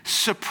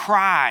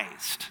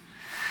 surprised.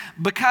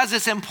 Because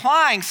it's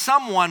implying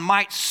someone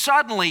might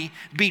suddenly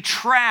be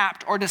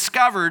trapped or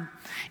discovered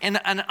in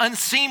an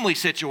unseemly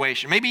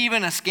situation, maybe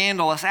even a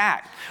scandalous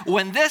act.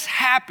 When this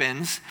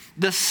happens,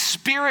 the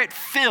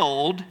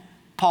Spirit-filled,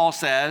 Paul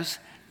says,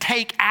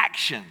 take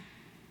action.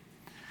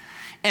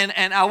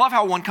 And I love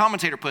how one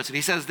commentator puts it.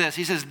 He says this,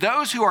 he says,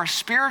 those who are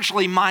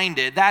spiritually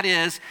minded, that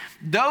is,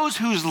 those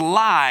whose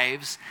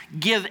lives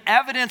give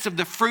evidence of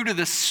the fruit of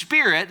the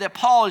Spirit that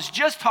Paul has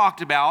just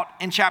talked about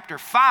in chapter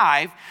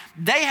 5,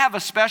 they have a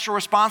special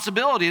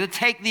responsibility to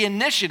take the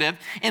initiative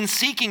in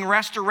seeking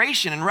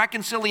restoration and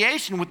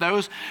reconciliation with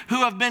those who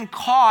have been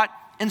caught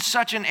in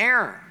such an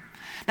error.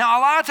 Now,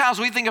 a lot of times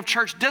we think of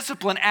church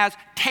discipline as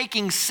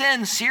taking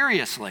sin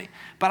seriously.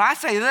 But I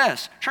say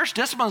this, church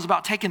discipline is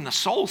about taking the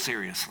soul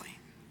seriously.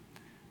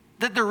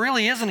 that there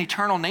really is an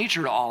eternal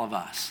nature to all of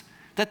us,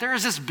 that there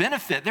is this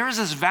benefit, there is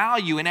this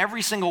value in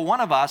every single one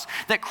of us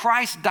that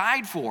Christ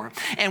died for.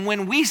 And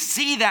when we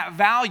see that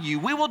value,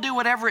 we will do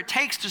whatever it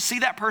takes to see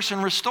that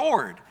person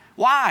restored.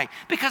 Why?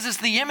 Because it's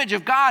the image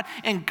of God,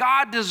 and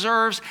God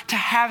deserves to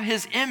have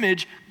his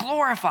image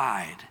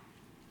glorified,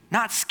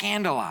 not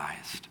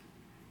scandalized.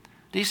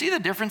 Do you see the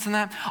difference in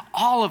that?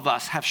 All of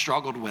us have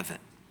struggled with it.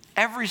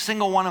 Every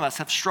single one of us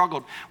have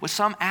struggled with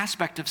some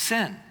aspect of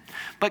sin.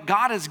 But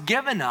God has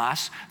given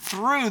us,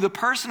 through the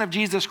person of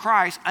Jesus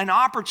Christ, an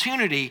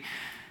opportunity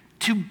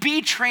to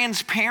be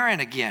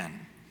transparent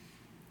again.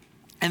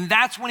 And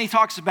that's when he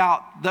talks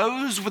about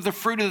those with the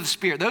fruit of the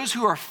Spirit, those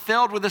who are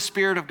filled with the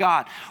Spirit of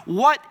God.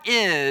 What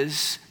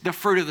is the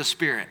fruit of the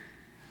Spirit?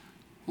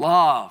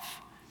 Love,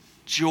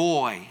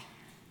 joy,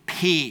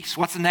 peace.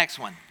 What's the next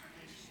one?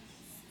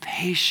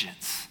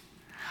 Patience.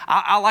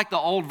 I like the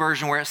old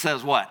version where it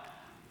says what?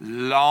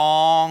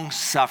 Long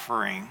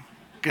suffering.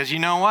 Because you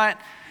know what?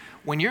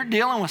 When you're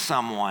dealing with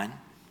someone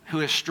who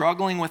is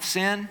struggling with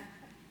sin,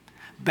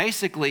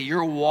 basically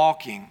you're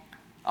walking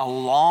a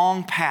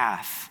long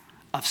path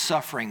of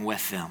suffering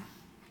with them.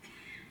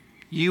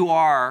 You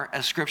are,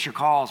 as Scripture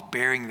calls,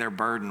 bearing their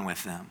burden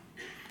with them.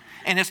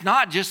 And it's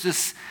not just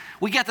this,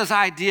 we get this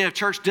idea of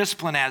church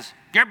discipline as,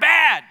 you're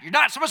bad, you're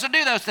not supposed to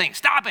do those things,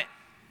 stop it.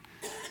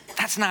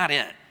 That's not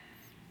it.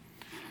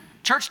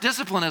 Church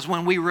discipline is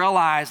when we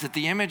realize that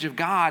the image of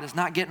God is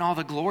not getting all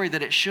the glory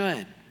that it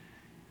should.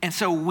 And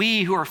so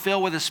we who are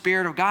filled with the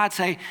Spirit of God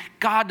say,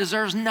 God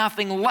deserves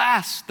nothing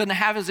less than to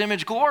have his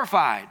image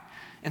glorified.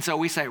 And so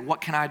we say,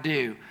 what can I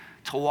do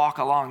to walk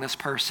along this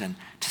person,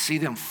 to see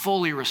them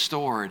fully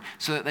restored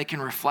so that they can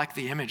reflect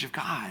the image of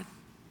God?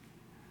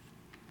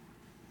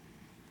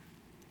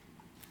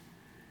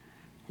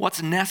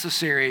 What's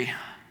necessary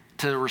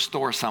to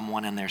restore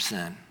someone in their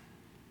sin?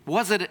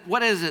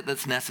 What is it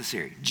that's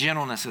necessary?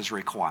 Gentleness is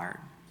required,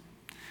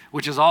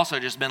 which has also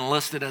just been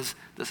listed as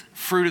the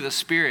fruit of the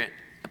Spirit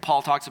that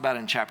Paul talks about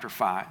in chapter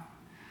 5.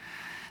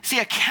 See,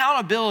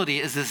 accountability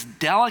is this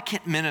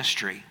delicate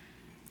ministry,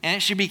 and it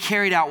should be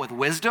carried out with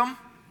wisdom,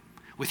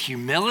 with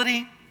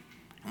humility,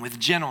 and with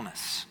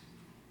gentleness.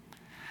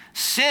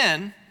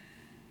 Sin,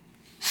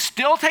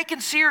 still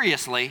taken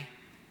seriously,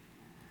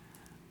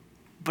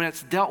 but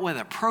it's dealt with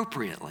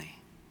appropriately.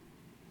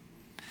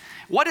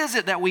 What is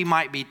it that we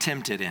might be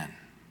tempted in?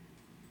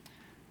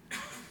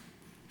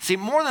 See,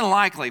 more than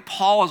likely,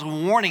 Paul is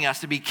warning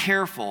us to be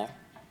careful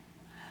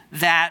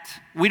that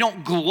we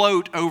don't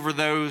gloat over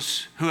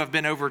those who have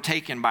been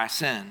overtaken by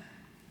sin.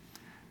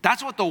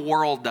 That's what the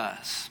world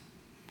does.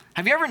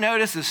 Have you ever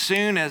noticed as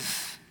soon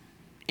as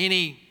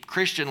any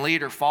Christian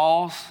leader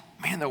falls,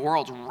 man, the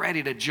world's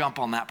ready to jump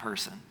on that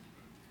person?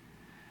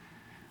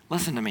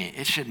 Listen to me,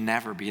 it should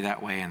never be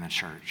that way in the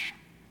church.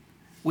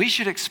 We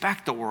should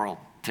expect the world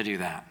to do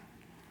that,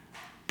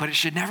 but it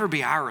should never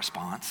be our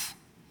response.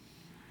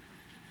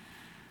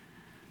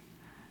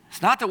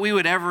 It's not that we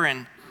would ever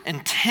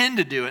intend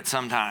to do it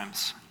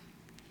sometimes,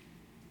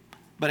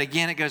 but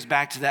again, it goes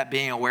back to that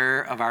being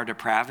aware of our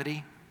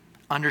depravity,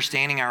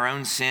 understanding our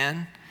own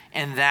sin,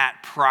 and that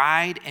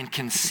pride and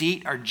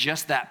conceit are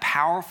just that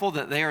powerful,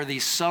 that they are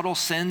these subtle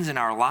sins in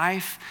our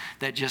life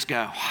that just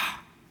go,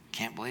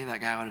 can't believe that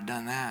guy would have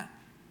done that.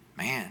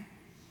 Man,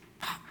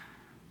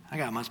 that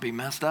guy must be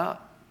messed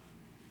up.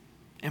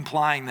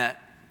 Implying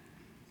that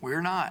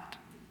we're not.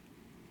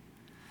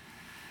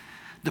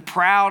 The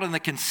proud and the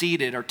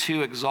conceited are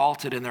too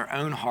exalted in their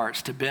own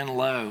hearts to bend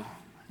low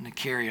and to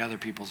carry other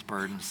people's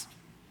burdens.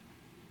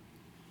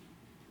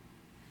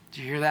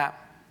 Did you hear that?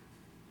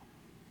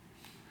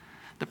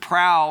 The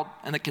proud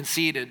and the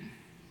conceited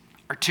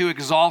are too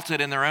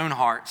exalted in their own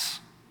hearts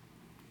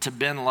to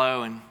bend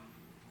low and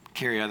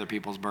carry other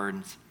people's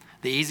burdens.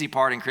 The easy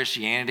part in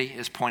Christianity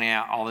is pointing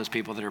out all those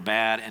people that are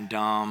bad and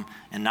dumb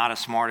and not as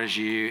smart as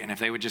you. And if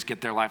they would just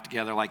get their life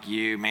together like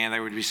you, man,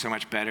 they would be so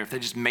much better. If they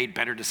just made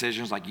better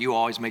decisions like you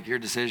always make your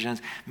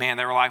decisions, man,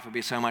 their life would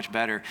be so much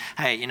better.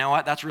 Hey, you know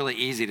what? That's really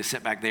easy to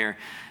sit back there.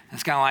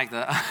 It's kind of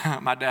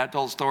like my dad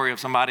told a story of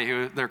somebody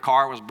who their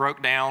car was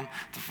broke down.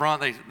 The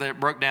front, they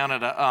broke down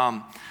at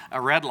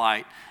a red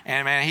light.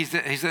 And man, he's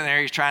sitting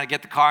there, he's trying to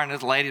get the car, and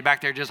this lady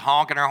back there just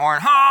honking her horn,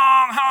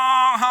 honk,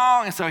 honk,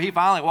 honk. And so he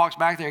finally walks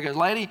back there and goes,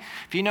 lady,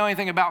 if you know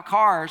anything about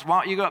cars, why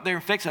don't you go up there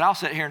and fix it? I'll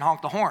sit here and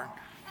honk the horn.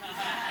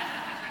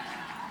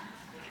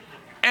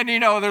 And you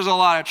know, there's a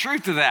lot of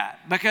truth to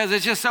that, because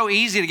it's just so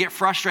easy to get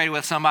frustrated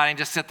with somebody and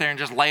just sit there and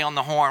just lay on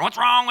the horn. What's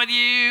wrong with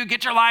you?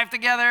 Get your life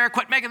together.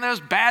 Quit making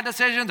those bad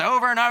decisions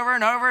over and over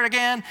and over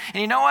again.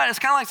 And you know what? It's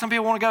kind of like some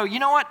people want to go, you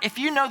know what? If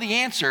you know the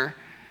answer,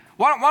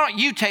 why don't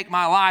you take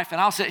my life and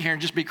I'll sit here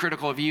and just be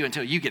critical of you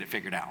until you get it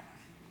figured out.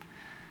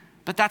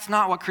 But that's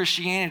not what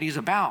Christianity is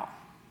about.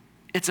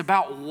 It's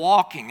about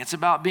walking. It's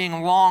about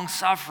being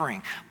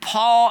long-suffering.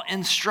 Paul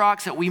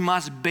instructs that we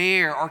must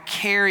bear or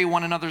carry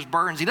one another's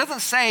burdens. He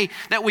doesn't say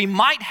that we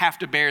might have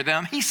to bear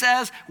them. He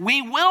says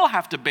we will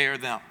have to bear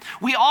them.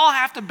 We all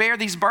have to bear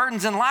these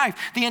burdens in life.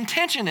 The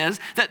intention is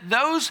that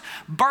those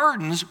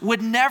burdens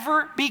would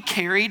never be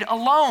carried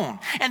alone.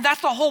 And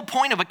that's the whole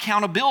point of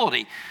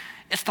accountability.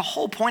 it's the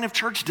whole point of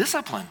church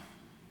discipline.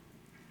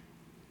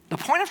 The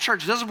point of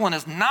church discipline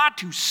is not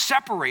to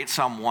separate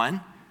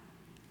someone.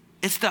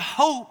 It's the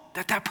hope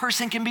that that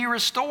person can be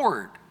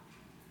restored.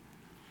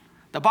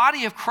 The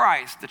body of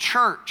Christ, the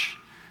church,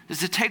 is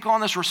to take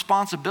on this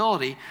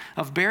responsibility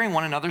of bearing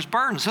one another's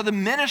burdens. So the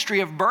ministry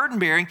of burden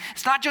bearing,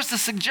 it's not just a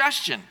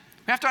suggestion.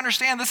 We have to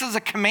understand this is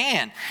a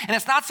command, and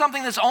it's not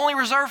something that's only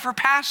reserved for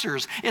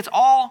pastors. It's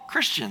all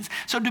Christians.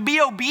 So to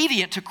be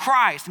obedient to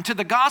Christ and to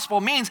the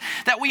gospel means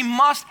that we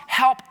must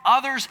help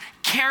others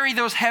carry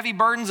those heavy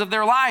burdens of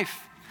their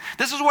life.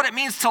 This is what it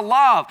means to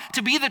love,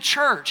 to be the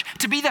church,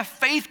 to be the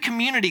faith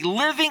community,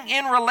 living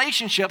in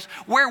relationships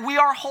where we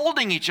are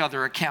holding each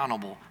other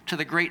accountable to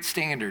the great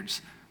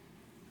standards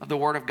of the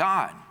Word of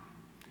God.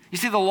 You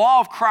see, the law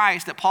of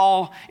Christ that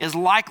Paul is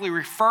likely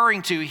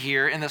referring to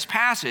here in this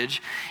passage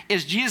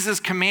is Jesus'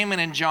 commandment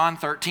in John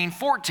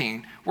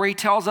 13:14, where he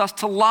tells us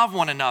to love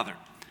one another.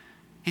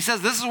 He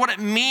says this is what it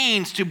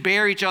means to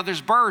bear each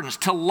other's burdens,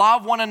 to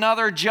love one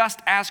another just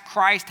as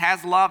Christ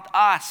has loved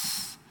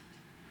us.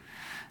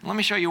 Let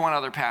me show you one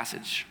other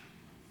passage.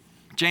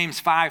 James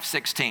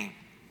 5:16.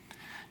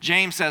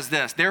 James says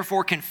this,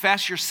 therefore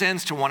confess your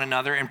sins to one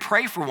another and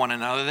pray for one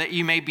another that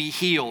you may be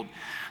healed.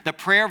 The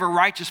prayer of a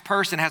righteous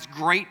person has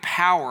great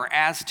power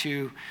as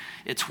to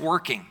its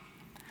working.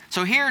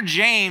 So here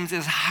James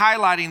is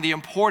highlighting the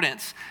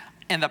importance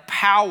and the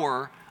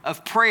power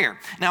of prayer.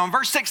 Now in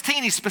verse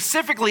 16, he's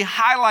specifically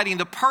highlighting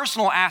the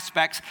personal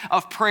aspects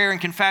of prayer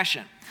and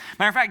confession.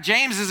 Matter of fact,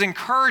 James is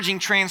encouraging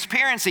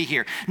transparency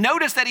here.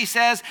 Notice that he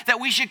says that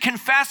we should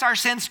confess our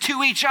sins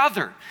to each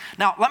other.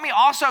 Now, let me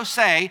also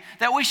say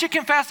that we should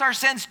confess our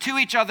sins to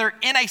each other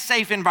in a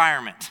safe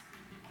environment.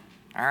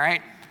 All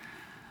right?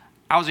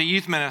 I was a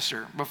youth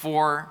minister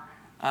before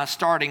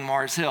starting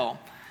Mars Hill,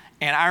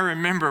 and I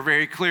remember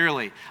very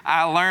clearly,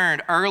 I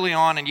learned early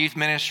on in youth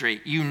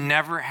ministry, you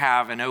never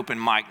have an open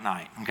mic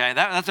night, okay?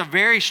 That's a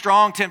very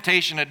strong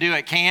temptation to do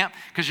at camp,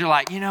 because you're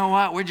like, you know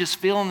what, we're just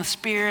feeling the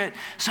Spirit.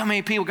 So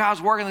many people,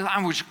 God's working,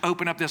 I'm going to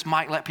open up this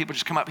mic, let people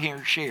just come up here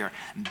and share.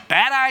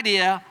 Bad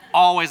idea,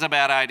 always a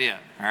bad idea,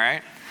 all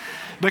right?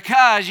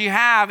 Because you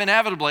have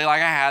inevitably,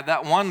 like I had,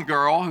 that one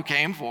girl who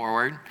came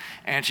forward,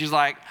 and she's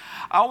like,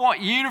 I want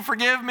you to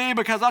forgive me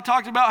because I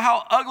talked about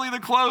how ugly the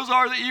clothes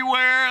are that you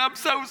wear. I'm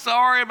so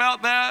sorry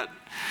about that.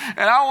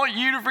 And I want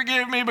you to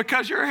forgive me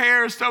because your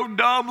hair is so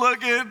dumb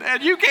looking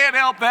and you can't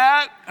help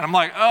that. And I'm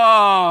like,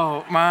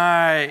 oh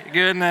my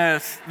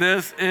goodness,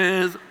 this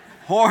is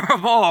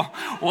horrible.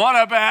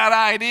 What a bad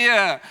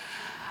idea.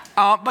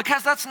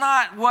 Because that's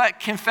not what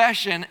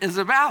confession is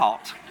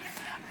about.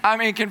 I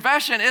mean,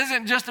 confession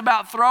isn't just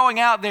about throwing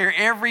out there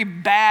every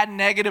bad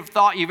negative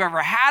thought you've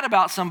ever had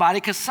about somebody,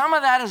 because some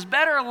of that is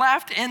better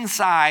left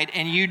inside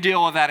and you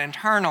deal with that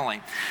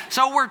internally.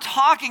 So we're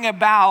talking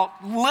about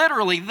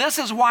literally, this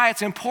is why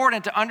it's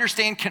important to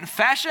understand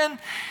confession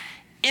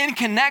in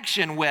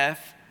connection with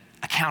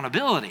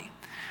accountability.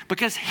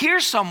 Because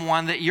here's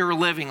someone that you're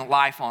living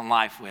life on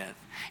life with.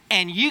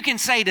 And you can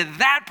say to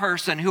that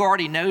person who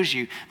already knows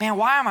you, man,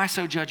 why am I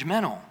so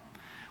judgmental?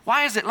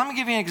 Why is it? Let me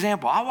give you an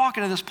example. I walk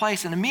into this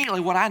place and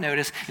immediately what I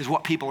notice is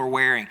what people are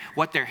wearing,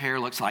 what their hair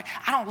looks like.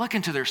 I don't look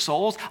into their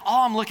souls.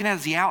 All I'm looking at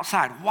is the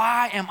outside.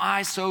 Why am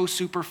I so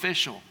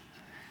superficial?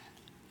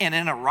 And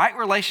in a right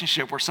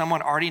relationship where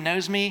someone already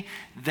knows me,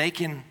 they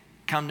can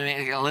come to me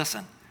and go,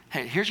 listen,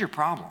 hey, here's your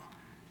problem.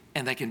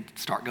 And they can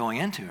start going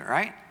into it,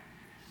 right?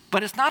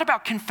 But it's not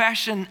about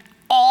confession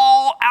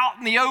all out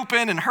in the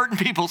open and hurting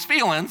people's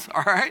feelings,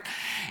 all right?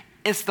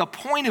 It's the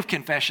point of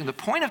confession. The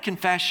point of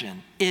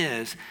confession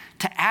is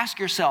to ask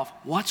yourself,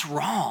 what's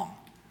wrong?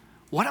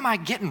 What am I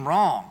getting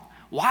wrong?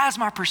 Why is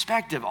my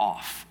perspective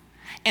off?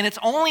 And it's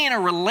only in a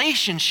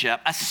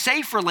relationship, a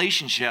safe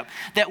relationship,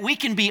 that we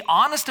can be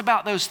honest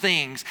about those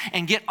things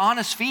and get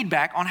honest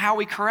feedback on how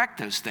we correct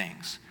those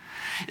things.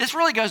 This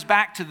really goes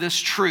back to this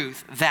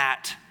truth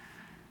that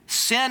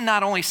sin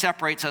not only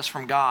separates us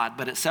from God,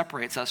 but it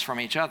separates us from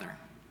each other.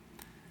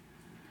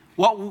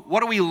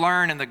 What do we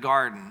learn in the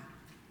garden?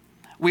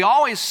 We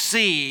always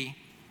see,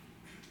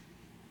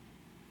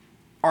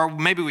 or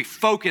maybe we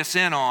focus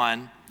in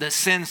on, that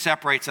sin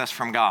separates us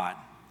from God.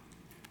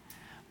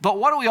 But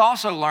what do we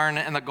also learn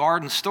in the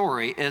garden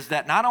story is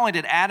that not only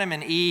did Adam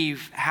and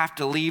Eve have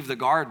to leave the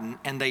garden,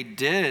 and they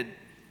did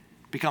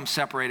become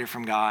separated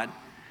from God,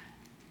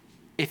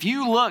 if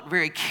you look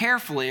very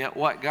carefully at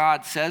what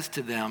God says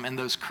to them and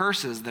those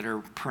curses that are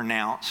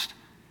pronounced,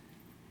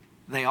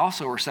 they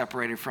also were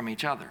separated from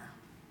each other.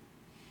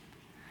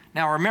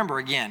 Now remember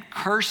again,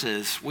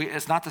 curses,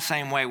 it's not the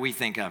same way we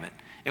think of it.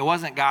 It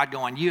wasn't God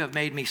going, you have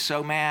made me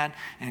so mad,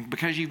 and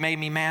because you've made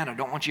me mad, I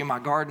don't want you in my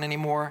garden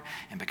anymore,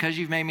 and because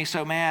you've made me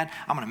so mad,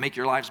 I'm going to make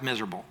your lives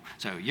miserable.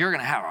 So you're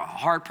going to have a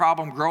hard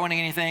problem growing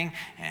anything,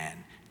 and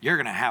you're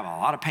going to have a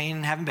lot of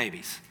pain having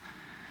babies.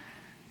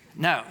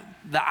 No,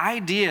 the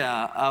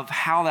idea of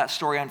how that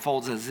story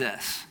unfolds is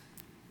this.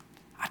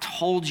 I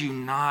told you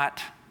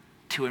not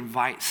to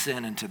invite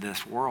sin into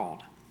this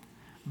world.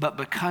 But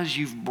because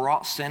you've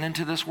brought sin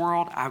into this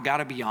world, I've got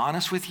to be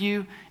honest with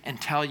you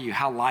and tell you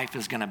how life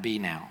is going to be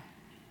now.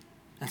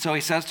 And so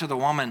he says to the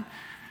woman,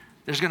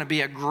 there's going to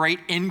be a great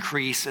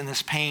increase in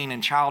this pain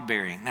in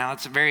childbearing. Now,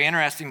 it's very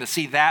interesting to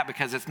see that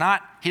because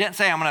he didn't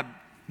say I'm going to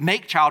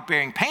make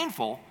childbearing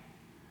painful.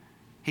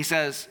 He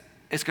says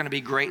it's going to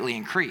be greatly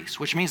increased,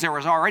 which means there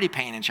was already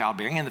pain in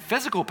childbearing, and the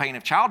physical pain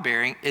of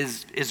childbearing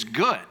is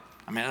good.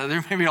 I mean,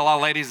 there may be a lot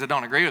of ladies that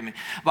don't agree with me,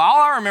 but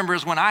all I remember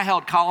is when I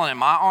held Colin in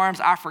my arms,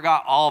 I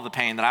forgot all the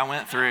pain that I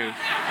went through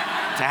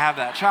to have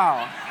that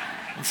child.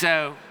 And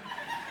so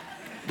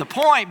the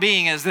point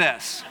being is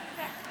this.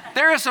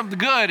 There is some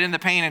good in the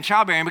pain in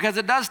childbearing because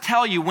it does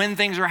tell you when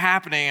things are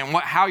happening and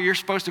how you're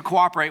supposed to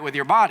cooperate with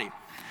your body.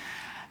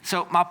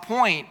 So my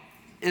point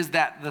is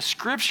that the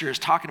scripture is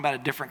talking about a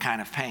different kind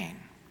of pain.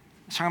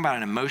 It's talking about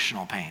an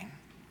emotional pain.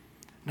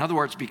 In other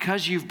words,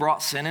 because you've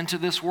brought sin into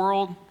this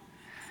world,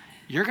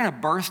 you're going to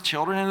birth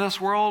children in this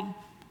world,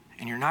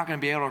 and you're not going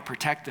to be able to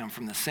protect them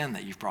from the sin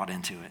that you've brought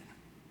into it.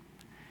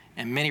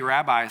 And many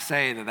rabbis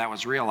say that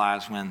was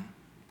realized when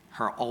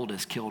her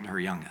oldest killed her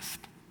youngest,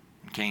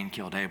 and Cain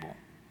killed Abel.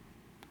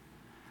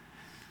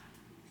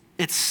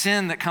 It's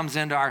sin that comes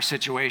into our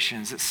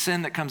situations. It's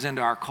sin that comes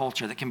into our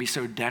culture that can be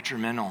so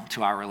detrimental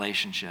to our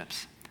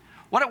relationships.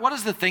 What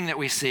is the thing that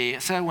we see?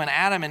 It said when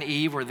Adam and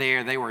Eve were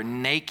there, they were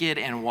naked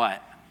and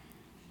what?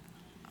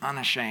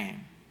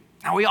 Unashamed.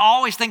 Now, we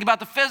always think about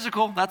the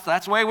physical.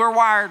 That's the way we're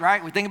wired,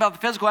 right? We think about the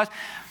physical.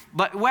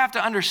 But we have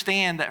to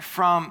understand that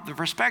from the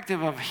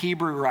perspective of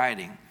Hebrew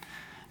writing,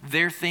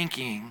 they're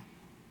thinking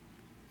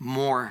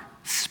more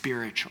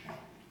spiritual,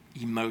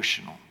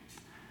 emotional.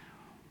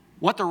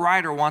 What the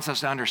writer wants us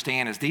to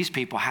understand is these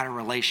people had a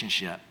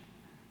relationship,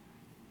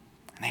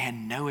 and they had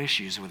no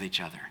issues with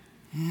each other,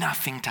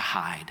 nothing to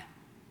hide.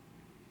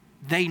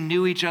 They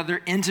knew each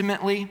other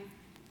intimately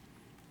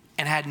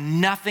and had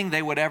nothing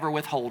they would ever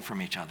withhold from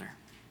each other.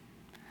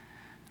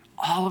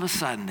 All of a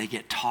sudden, they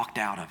get talked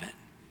out of it.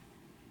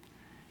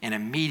 And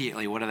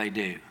immediately, what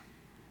do?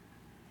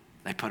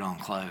 They put on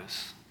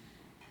clothes.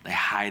 They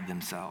hide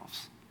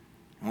themselves.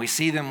 And we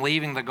see them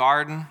leaving the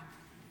garden.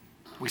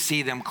 We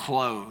see them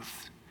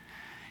clothed.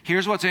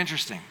 Here's what's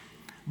interesting.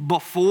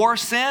 Before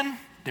sin,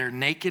 they're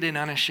naked and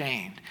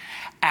unashamed.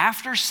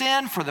 After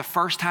sin, for the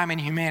first time in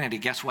humanity,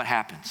 guess what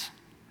happens?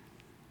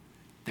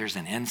 There's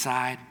an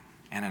inside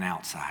and an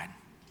outside.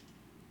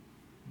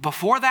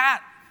 Before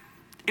that,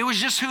 it was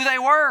just who they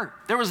were.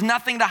 There was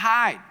nothing to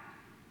hide.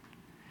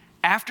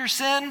 After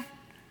sin,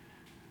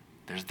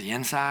 there's the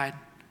inside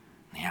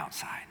and the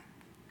outside.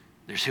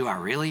 There's who I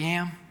really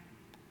am,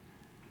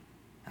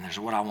 and there's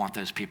what I want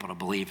those people to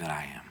believe that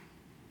I am.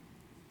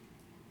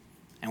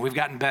 And we've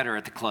gotten better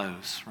at the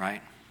clothes,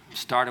 right?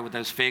 Started with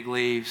those fig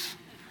leaves.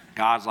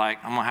 God's like,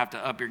 I'm going to have to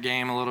up your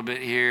game a little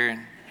bit here.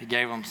 And he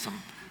gave them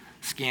some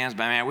skins.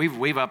 But man,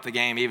 we've upped the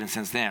game even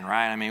since then,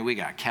 right? I mean, we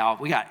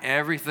got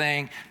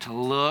everything to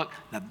look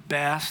the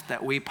best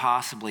that we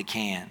possibly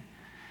can.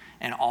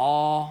 And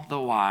all the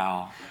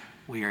while,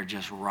 we are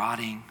just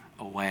rotting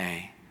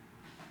away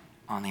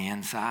on the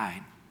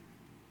inside.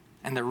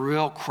 And the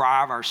real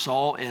cry of our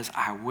soul is,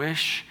 I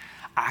wish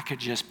I could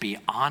just be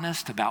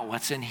honest about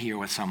what's in here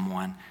with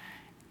someone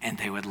and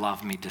they would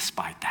love me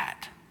despite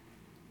that.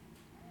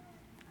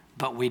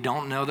 But we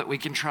don't know that we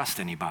can trust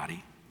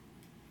anybody.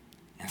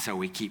 And so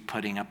we keep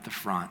putting up the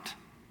front.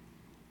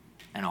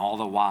 And all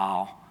the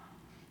while,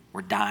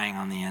 we're dying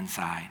on the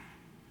inside.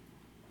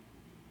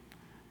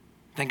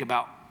 Think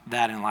about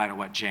that in light of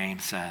what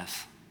James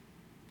says.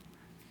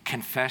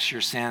 Confess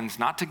your sins,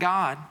 not to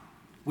God.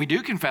 We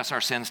do confess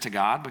our sins to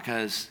God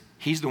because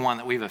He's the one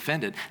that we've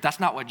offended. That's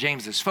not what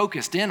James is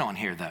focused in on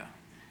here, though.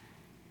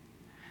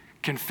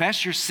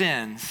 Confess your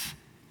sins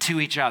to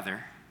each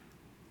other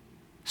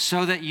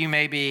so that you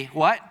may be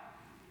what?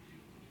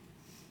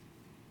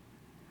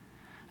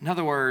 In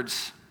other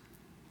words,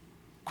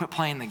 quit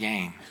playing the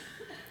game.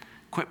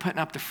 Quit putting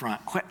up the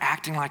front. Quit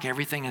acting like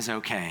everything is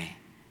okay.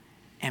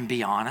 And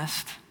be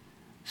honest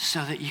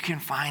so that you can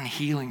find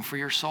healing for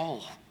your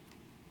soul.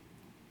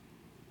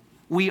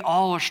 We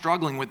all are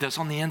struggling with this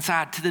on the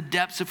inside to the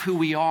depths of who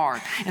we are.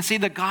 And see,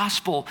 the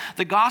gospel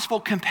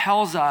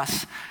compels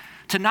us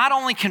to not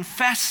only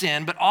confess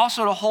sin, but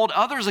also to hold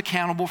others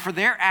accountable for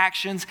their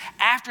actions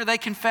after they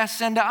confess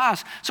sin to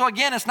us. So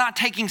again, it's not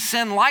taking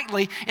sin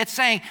lightly. It's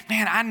saying,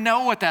 man, I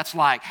know what that's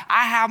like.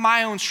 I have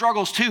my own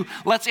struggles too.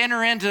 Let's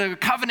enter into a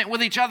covenant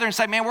with each other and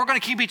say, man, we're going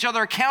to keep each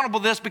other accountable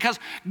to this because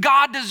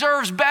God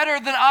deserves better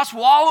than us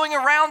wallowing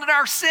around in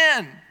our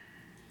sin.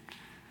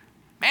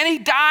 Man, He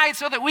died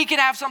so that we could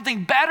have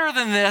something better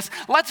than this.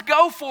 Let's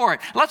go for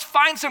it. Let's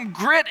find some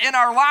grit in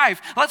our life.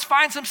 Let's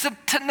find some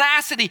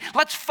tenacity.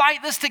 Let's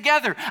fight this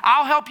together.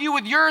 I'll help you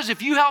with yours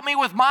if you help me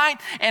with mine.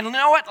 And you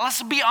know what?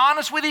 Let's be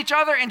honest with each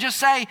other and just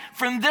say,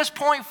 from this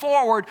point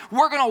forward,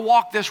 we're going to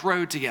walk this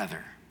road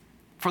together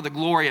for the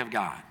glory of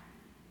God.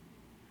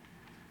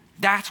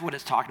 That's what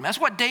it's talking about. That's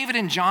what David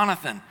and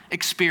Jonathan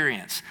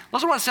experienced.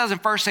 Listen to what it says in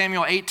 1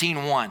 Samuel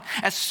 18:1.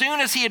 As soon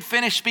as he had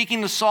finished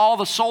speaking to Saul,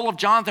 the soul of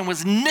Jonathan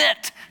was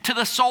knit to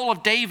the soul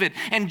of David,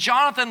 and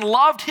Jonathan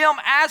loved him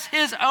as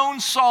his own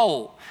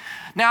soul.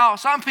 Now,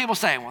 some people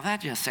say, well,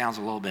 that just sounds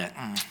a little bit,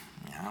 I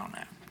don't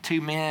know.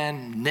 two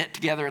men knit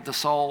together at the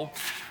soul.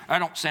 I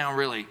don't sound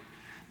really,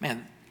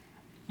 man,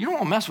 you don't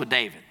want to mess with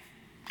David.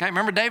 Okay,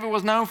 remember David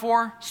was known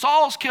for?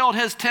 Saul's killed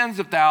his tens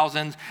of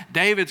thousands.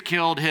 David's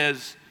killed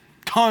his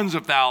tons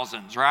of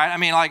thousands, right? I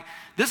mean, like,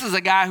 this is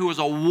a guy who was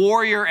a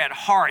warrior at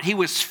heart. He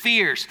was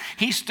fierce.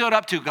 He stood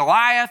up to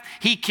Goliath.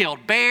 He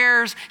killed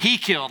bears. He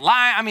killed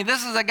lions. I mean,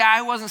 this is a guy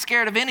who wasn't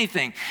scared of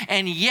anything.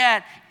 And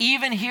yet,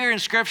 even here in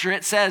Scripture,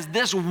 it says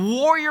this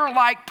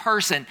warrior-like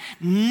person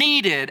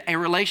needed a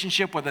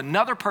relationship with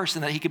another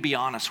person that he could be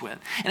honest with.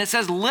 And it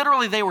says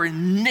literally they were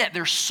knit.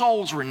 Their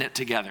souls were knit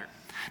together.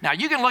 Now,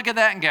 you can look at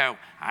that and go,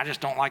 I just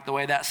don't like the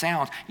way that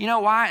sounds. You know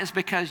why? It's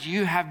because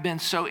you have been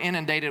so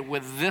inundated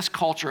with this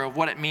culture of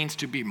what it means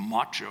to be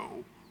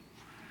macho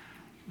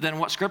than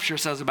what Scripture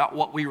says about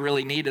what we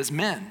really need as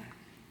men.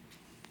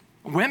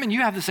 Women,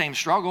 you have the same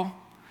struggle.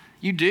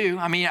 You do.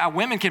 I mean,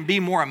 women can be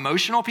more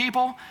emotional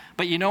people,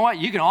 but you know what?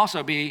 You can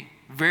also be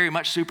very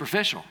much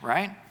superficial,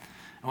 right?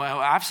 Well,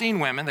 I've seen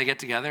women, they get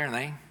together and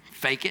they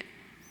fake it,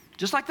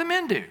 just like the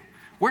men do.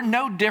 We're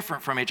no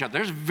different from each other.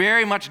 There's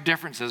very much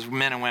differences with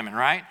men and women,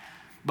 right?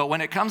 But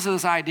when it comes to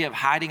this idea of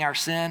hiding our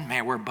sin,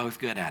 man, we're both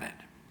good at it.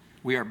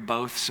 We are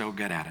both so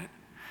good at it.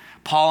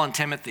 Paul and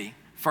Timothy,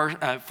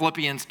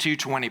 Philippians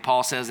 2:20,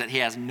 Paul says that he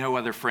has no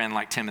other friend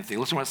like Timothy.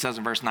 Listen to what it says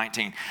in verse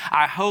 19.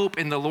 I hope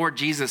in the Lord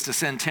Jesus to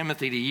send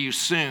Timothy to you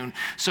soon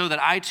so that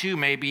I too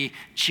may be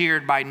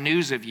cheered by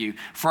news of you.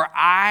 For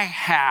I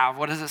have,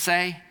 what does it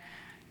say?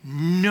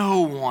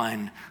 No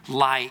one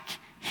like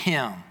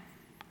him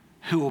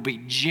who will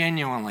be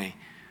genuinely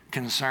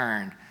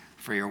concerned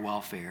for your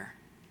welfare.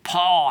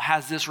 Paul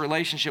has this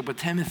relationship with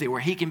Timothy where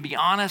he can be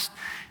honest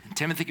and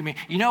Timothy can be,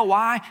 you know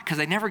why? Because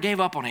they never gave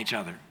up on each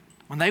other.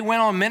 When they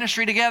went on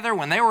ministry together,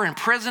 when they were in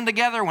prison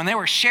together, when they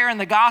were sharing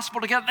the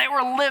gospel together, they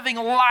were living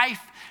life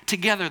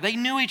together. They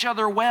knew each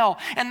other well.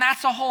 And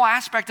that's the whole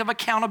aspect of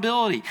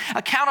accountability.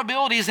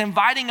 Accountability is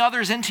inviting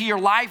others into your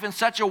life in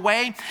such a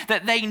way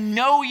that they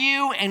know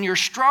you and your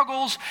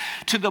struggles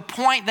to the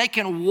point they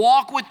can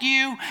walk with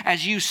you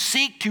as you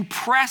seek to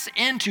press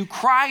into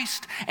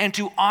Christ and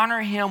to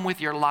honor him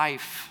with your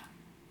life.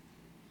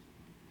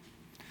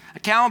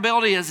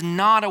 Accountability is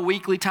not a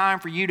weekly time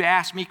for you to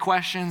ask me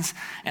questions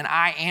and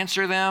I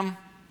answer them.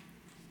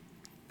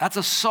 That's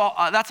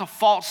a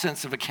false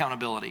sense of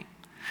accountability.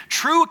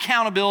 True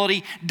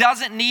accountability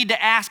doesn't need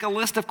to ask a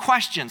list of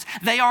questions.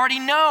 They already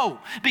know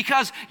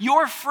because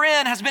your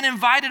friend has been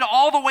invited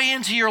all the way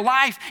into your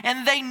life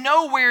and they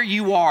know where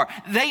you are.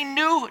 They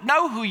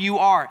know who you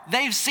are.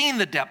 They've seen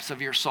the depths of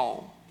your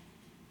soul.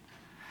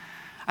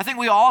 I think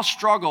we all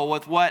struggle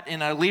with what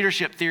in a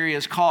leadership theory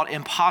is called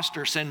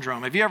imposter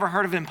syndrome. Have you ever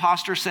heard of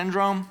imposter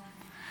syndrome?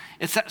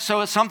 It's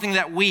something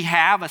that we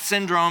have. A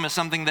syndrome is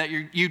something that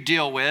you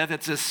deal with.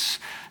 It's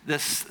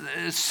this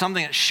is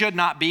something that should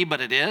not be, but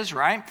it is,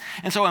 right?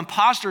 And so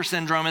imposter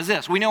syndrome is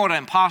this. We know what an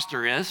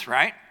imposter is,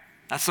 right?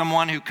 That's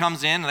someone who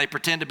comes in and they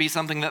pretend to be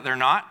something that they're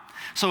not.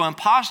 So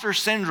imposter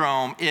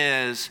syndrome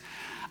is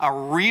a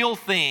real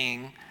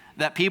thing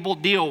that people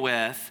deal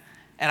with,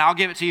 and I'll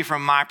give it to you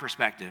from my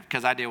perspective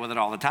because I deal with it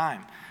all the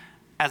time.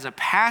 As a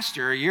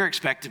pastor, you're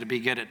expected to be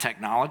good at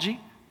technology,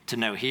 to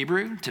know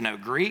Hebrew, to know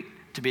Greek,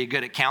 to be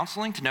good at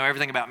counseling, to know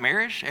everything about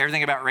marriage,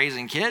 everything about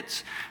raising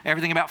kids,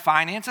 everything about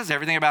finances,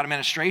 everything about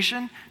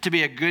administration, to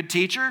be a good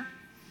teacher.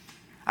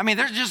 I mean,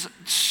 there's just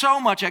so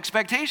much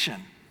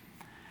expectation.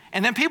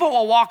 And then people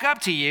will walk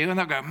up to you and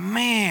they'll go,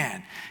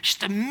 man,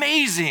 just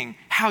amazing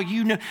how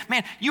you know.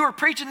 Man, you were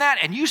preaching that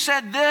and you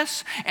said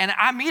this, and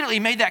I immediately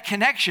made that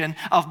connection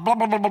of blah,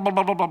 blah, blah, blah,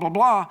 blah, blah, blah, blah,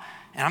 blah.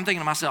 And I'm thinking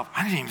to myself,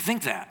 I didn't even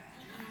think that.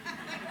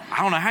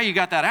 I don't know how you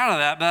got that out of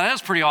that, but that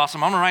is pretty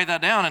awesome. I'm going to write that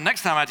down, and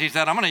next time I teach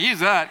that, I'm going to use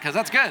that because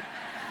that's good.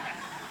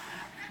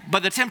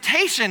 But the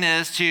temptation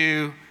is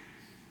to,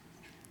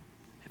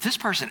 if this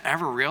person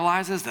ever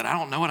realizes that I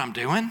don't know what I'm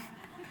doing,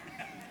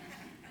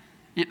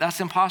 that's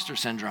imposter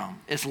syndrome.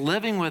 It's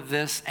living with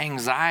this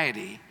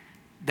anxiety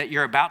that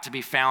you're about to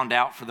be found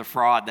out for the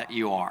fraud that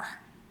you are.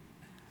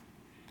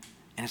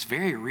 And it's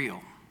very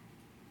real.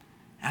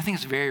 And I think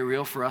it's very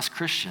real for us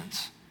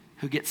Christians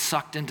who get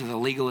sucked into the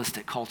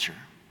legalistic culture.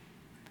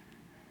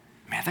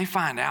 Man, if they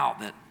find out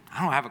that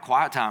I don't have a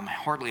quiet time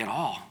hardly at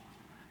all,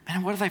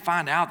 man, what if they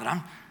find out that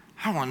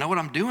I don't want to know what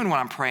I'm doing when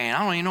I'm praying?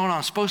 I don't even know what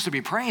I'm supposed to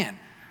be praying.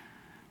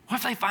 What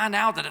if they find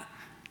out that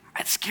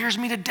it scares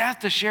me to death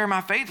to share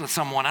my faith with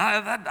someone?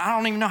 I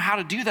don't even know how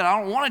to do that. I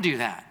don't want to do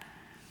that.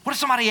 What if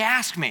somebody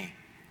asks me?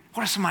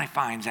 What if somebody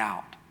finds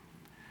out?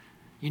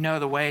 You know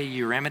the way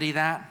you remedy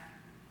that?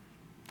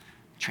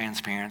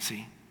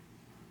 Transparency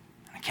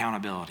and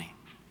accountability.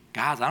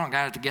 Guys, I don't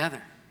got it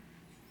together.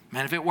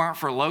 Man, if it weren't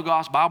for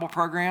Logos Bible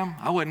program,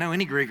 I wouldn't know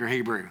any Greek or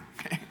Hebrew.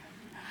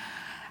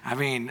 I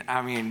mean,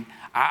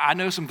 I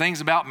know some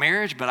things about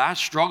marriage, but I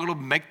struggle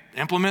to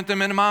implement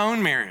them into my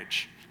own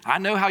marriage. I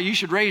know how you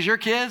should raise your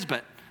kids,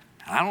 but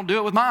I don't do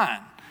it with mine.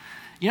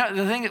 You know,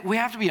 the thing, we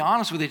have to be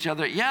honest with each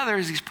other. Yeah,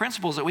 there's these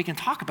principles that we can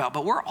talk about,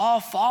 but we're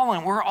all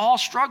fallen. We're all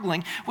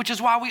struggling, which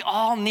is why we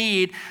all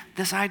need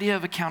this idea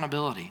of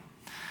accountability.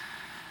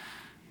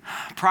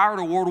 Prior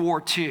to World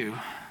War II,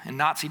 in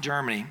Nazi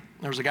Germany,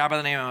 there was a guy by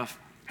the name of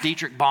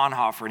Dietrich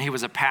Bonhoeffer, and he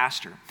was a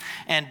pastor.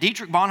 And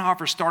Dietrich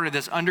Bonhoeffer started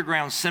this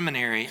underground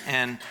seminary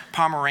in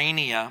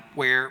Pomerania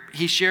where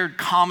he shared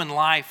common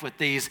life with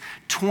these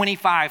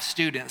 25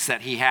 students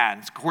that he had.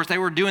 Of course, they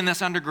were doing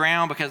this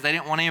underground because they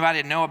didn't want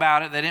anybody to know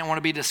about it. They didn't want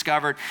to be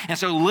discovered. And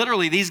so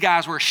literally these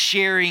guys were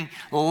sharing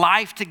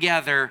life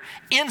together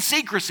in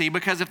secrecy,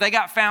 because if they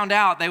got found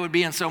out, they would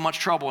be in so much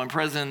trouble in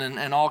prison,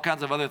 and all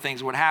kinds of other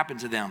things would happen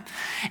to them.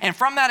 And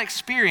from that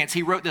experience,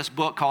 he wrote this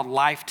book called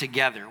Life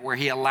Together, where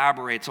he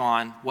elaborates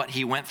on what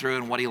he went through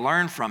and what he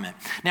learned from it.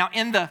 Now,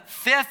 in the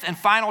 5th and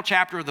final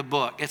chapter of the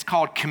book, it's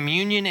called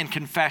Communion and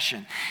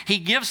Confession. He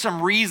gives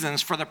some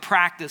reasons for the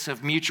practice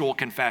of mutual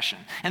confession.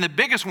 And the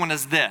biggest one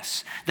is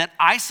this, that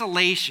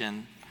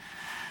isolation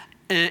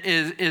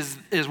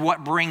is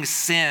what brings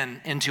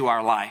sin into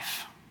our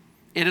life.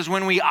 It is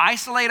when we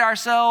isolate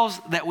ourselves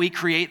that we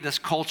create this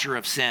culture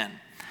of sin.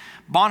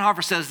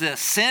 Bonhoeffer says this: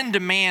 sin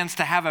demands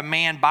to have a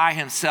man by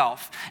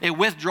himself. It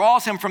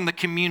withdraws him from the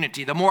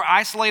community. The more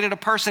isolated a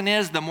person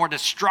is, the more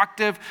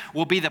destructive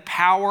will be the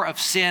power of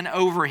sin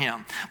over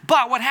him.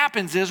 But what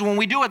happens is when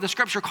we do what the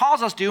scripture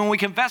calls us to, when we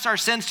confess our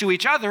sins to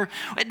each other,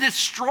 it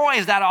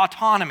destroys that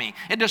autonomy.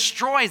 It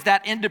destroys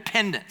that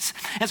independence.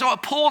 And so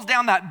it pulls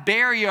down that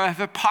barrier of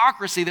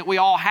hypocrisy that we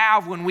all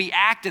have when we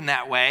act in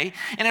that way.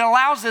 And it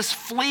allows this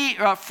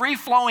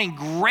free-flowing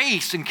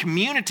grace and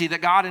community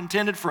that God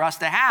intended for us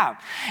to have.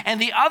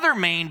 And the other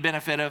main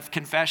benefit of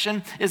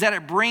confession is that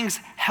it brings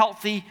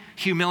healthy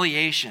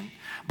humiliation.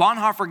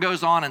 Bonhoeffer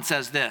goes on and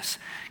says this: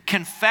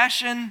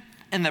 confession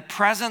in the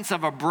presence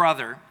of a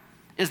brother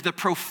is the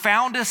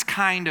profoundest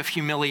kind of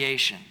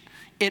humiliation.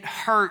 It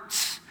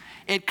hurts.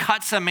 It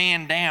cuts a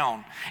man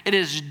down. It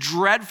is a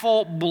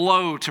dreadful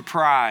blow to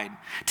pride.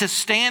 To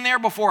stand there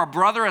before a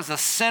brother as a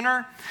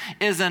sinner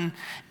is an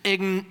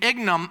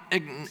ignominy,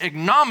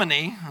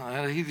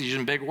 he's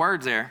using big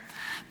words there,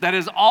 that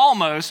is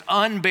almost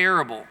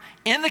unbearable.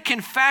 In the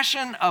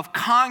confession of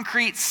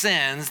concrete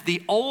sins,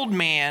 the old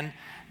man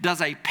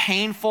does a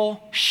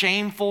painful,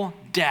 shameful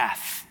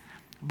death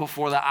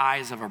before the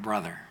eyes of a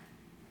brother.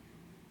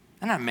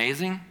 Isn't that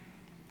amazing?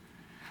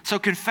 So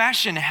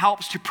confession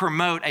helps to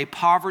promote a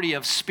poverty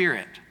of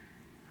spirit.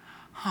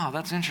 Oh,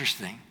 that's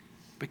interesting,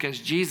 because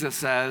Jesus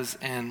says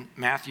in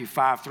Matthew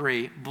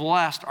 5:3,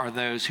 blessed are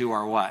those who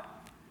are what?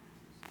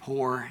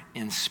 Poor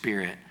in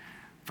spirit,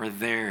 for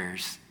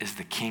theirs is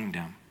the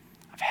kingdom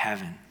of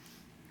heaven.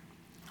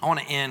 I want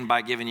to end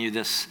by giving you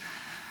this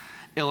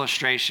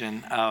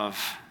illustration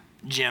of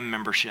gym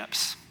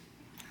memberships.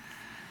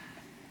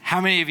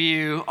 How many of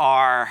you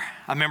are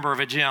a member of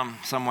a gym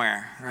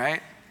somewhere,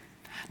 right?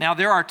 Now,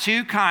 there are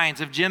two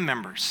kinds of gym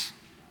members,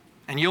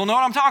 and you'll know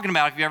what I'm talking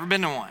about if you've ever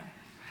been to one.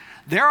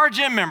 There are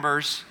gym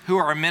members who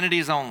are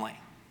amenities only.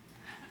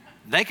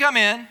 They come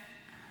in,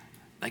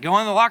 they go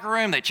in the locker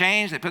room, they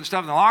change, they put their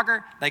stuff in the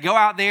locker, they go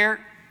out there,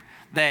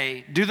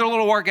 they do their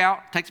little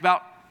workout, takes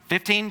about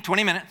 15,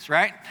 20 minutes,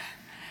 right?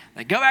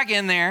 They go back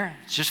in there,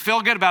 just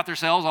feel good about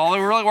themselves, all they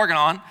were really working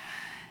on.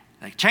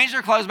 They change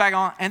their clothes back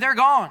on, and they're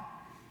gone.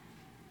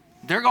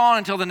 They're gone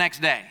until the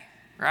next day,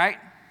 right?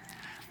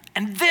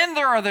 And then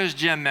there are those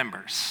gym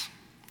members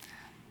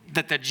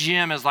that the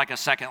gym is like a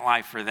second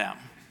life for them.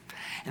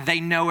 They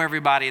know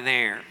everybody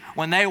there.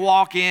 When they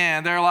walk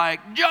in, they're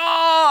like,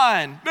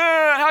 John,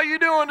 man, how you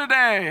doing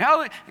today?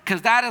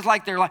 Because that is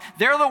like their life.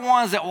 They're the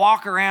ones that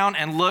walk around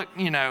and look,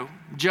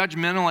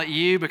 judgmental at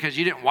you because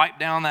you didn't wipe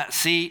down that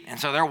seat. And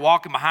so they're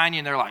walking behind you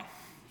and they're like,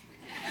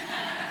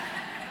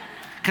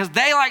 because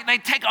they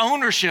take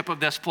ownership of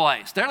this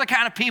place. They're the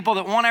kind of people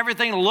that want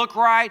everything to look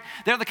right.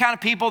 They're the kind of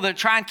people that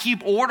try and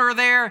keep order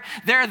there.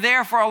 They're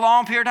there for a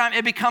long period of time.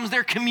 It becomes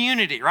their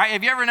community, right?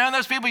 Have you ever known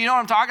those people? You know what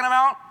I'm talking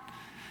about?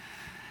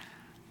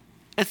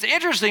 It's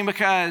interesting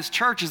because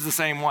church is the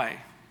same way.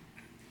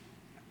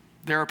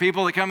 There are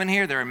people that come in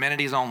here, they're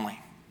amenities only.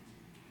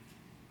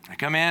 They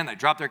come in, they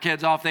drop their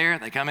kids off there,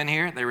 they come in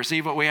here, they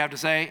receive what we have to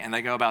say, and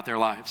they go about their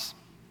lives.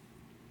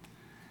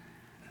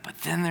 But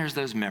then there's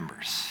those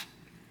members.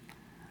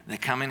 They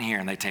come in here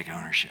and they take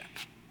ownership.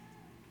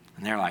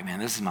 And they're like, man,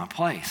 this is my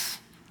place.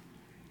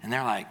 And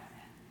they're like,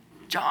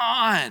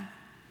 John,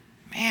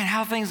 man,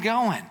 how are things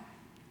going?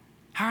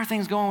 How are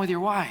things going with your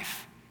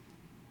wife?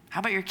 How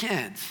about your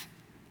kids?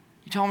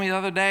 You told me the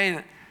other day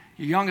that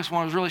your youngest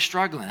one was really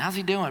struggling. How's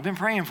he doing? I've been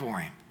praying for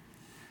him.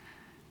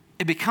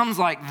 It becomes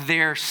like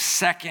their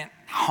second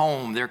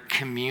home, their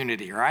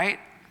community, right?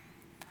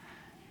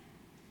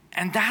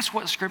 And that's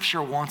what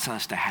Scripture wants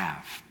us to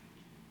have.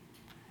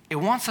 It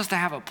wants us to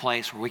have a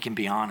place where we can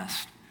be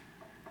honest,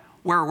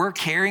 where we're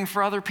caring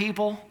for other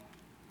people,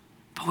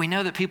 but we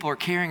know that people are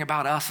caring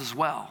about us as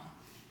well.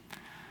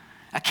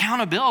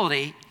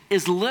 Accountability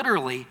is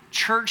literally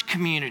church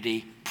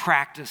community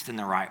practiced in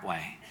the right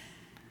way.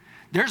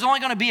 There's only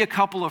going to be a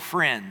couple of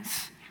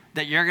friends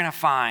that you're going to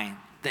find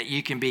that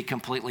you can be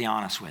completely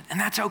honest with, and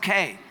that's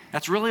okay.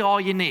 That's really all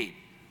you need.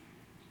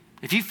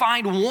 If you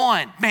find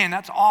one, man,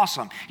 that's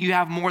awesome. You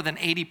have more than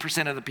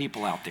 80% of the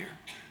people out there.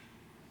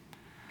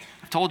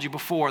 I've told you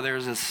before,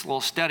 there's this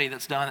little study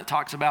that's done that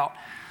talks about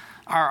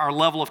our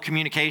level of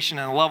communication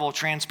and the level of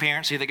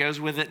transparency that goes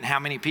with it and how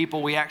many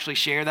people we actually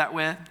share that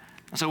with.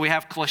 And so we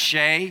have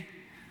cliche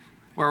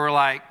where we're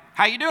like,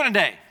 how you doing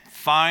today?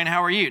 Fine,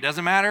 how are you?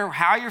 Doesn't matter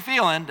how you're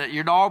feeling, that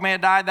your dog may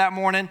have died that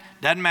morning,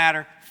 doesn't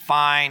matter,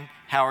 fine,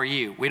 how are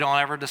you? We don't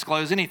ever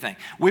disclose anything.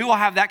 We will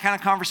have that kind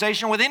of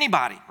conversation with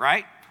anybody,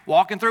 right?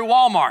 Walking through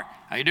Walmart,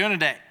 how you doing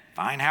today?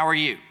 Fine, how are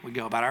you? We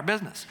go about our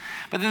business.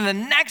 But then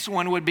the next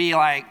one would be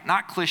like,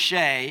 not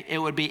cliche, it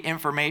would be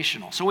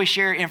informational. So we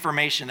share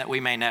information that we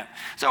may know.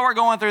 So we're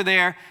going through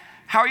there,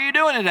 how are you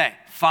doing today?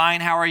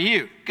 Fine, how are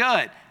you?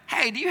 Good.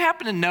 Hey, do you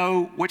happen to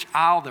know which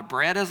aisle the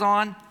bread is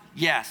on?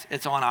 Yes,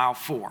 it's on aisle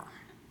 4.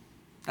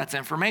 That's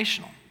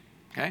informational,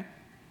 okay?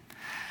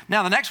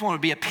 Now the next one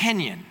would be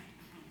opinion.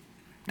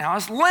 Now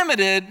it's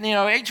limited,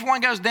 each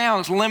one goes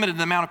down, it's limited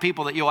the amount of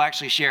people that you'll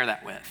actually share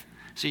that with.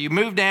 So you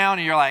move down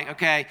and you're like,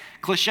 okay,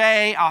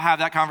 cliche, I'll have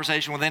that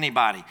conversation with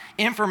anybody.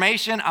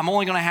 Information, I'm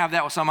only gonna have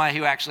that with somebody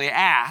who actually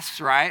asks,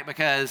 right?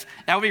 Because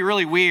that would be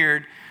really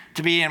weird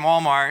to be in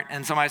Walmart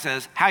and somebody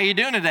says, how you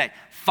doing today?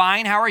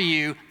 Fine, how are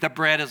you? The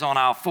bread is on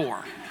aisle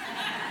 4.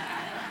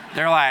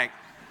 They're like,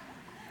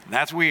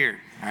 that's weird,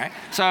 all right?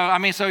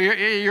 So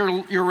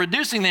you're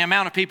reducing the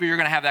amount of people you're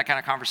gonna have that kind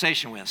of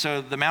conversation with.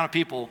 So the amount of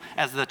people,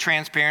 as the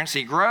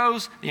transparency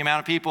grows, the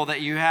amount of people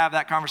that you have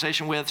that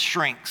conversation with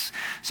shrinks.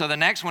 So the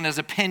next one is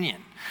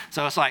opinion.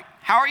 So it's like,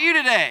 how are you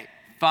today?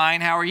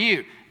 Fine, how are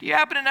you? Do you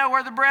happen to know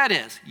where the bread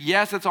is?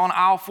 Yes, it's on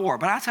aisle 4.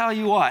 But I tell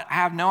you what, I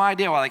have no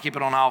idea why they keep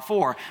it on aisle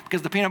 4,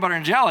 because the peanut butter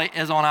and jelly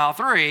is on aisle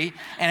 3,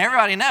 and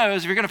everybody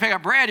knows if you're gonna pick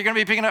up bread, you're gonna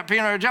be picking up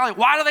peanut butter and jelly.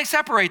 Why do they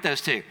separate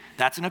those two?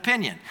 That's an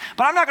opinion.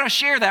 But I'm not gonna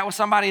share that with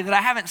somebody that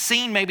I haven't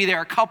seen maybe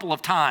there a couple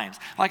of times.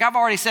 Like I've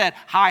already said,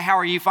 hi, how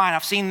are you? Fine.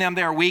 I've seen them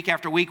there week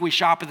after week. We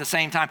shop at the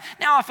same time.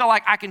 Now I feel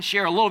like I can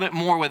share a little bit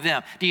more with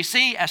them. Do you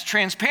see, as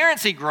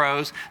transparency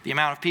grows, the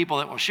amount of people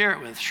that we'll share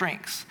it with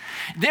shrinks.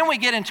 Then we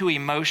get into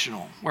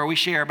emotional, where we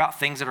share about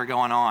things that are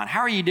going on.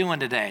 How are you doing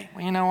today?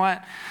 Well, you know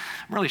what?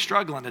 I'm really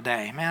struggling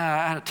today. Man,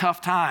 I had a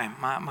tough time.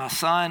 My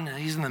son,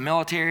 he's in the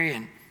military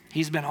and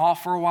he's been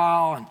off for a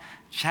while and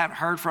just haven't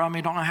heard from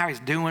me. Don't know how he's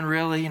doing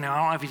really. I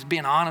don't know if he's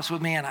being honest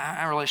with me, and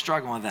I'm really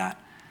struggling with that.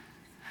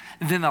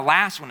 And then the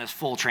last one is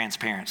full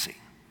transparency.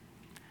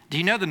 Do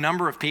you know the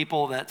number of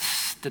people that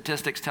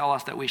statistics tell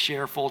us that we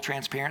share full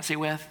transparency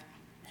with?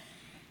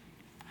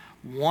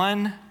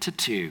 1 to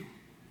 2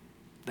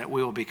 that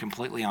we will be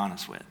completely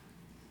honest with.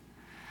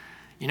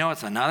 You know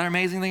what's another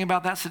amazing thing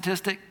about that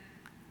statistic?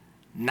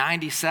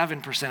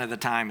 97% of the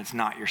time, it's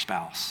not your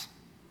spouse.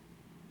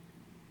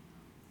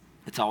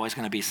 It's always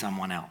going to be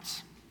someone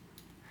else.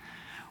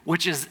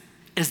 Which is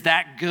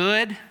that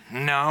good?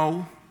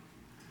 No.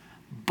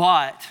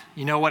 But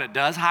you know what it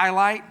does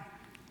highlight?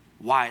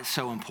 Why it's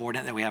so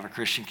important that we have a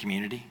Christian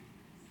community.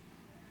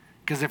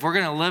 Because if we're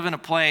going to live in a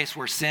place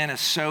where sin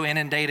has so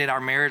inundated our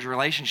marriage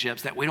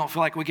relationships that we don't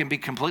feel like we can be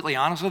completely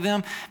honest with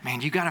them,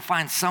 man, you got to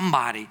find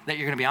somebody that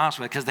you're going to be honest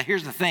with. Because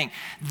here's the thing,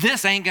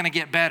 this ain't going to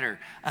get better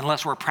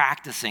unless we're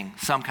practicing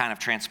some kind of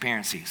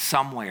transparency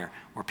somewhere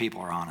where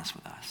people are honest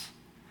with us.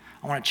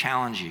 I want to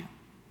challenge you.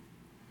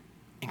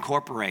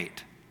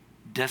 Incorporate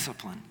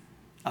discipline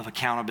of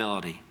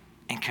accountability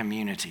and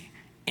community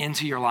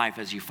into your life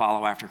as you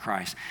follow after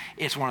Christ.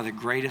 It's one of the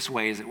greatest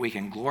ways that we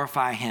can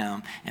glorify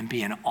him and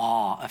be in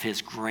awe of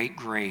his great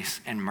grace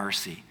and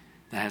mercy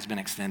that has been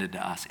extended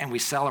to us. And we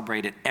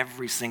celebrate it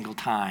every single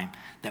time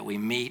that we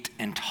meet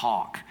and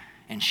talk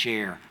and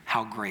share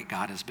how great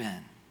God has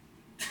been.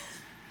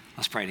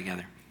 Let's pray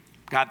together.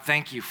 God,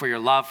 thank you for your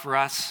love for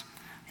us.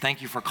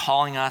 Thank you for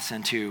calling us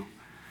into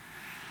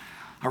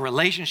a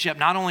relationship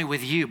not only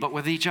with you, but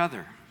with each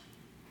other.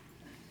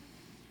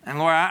 And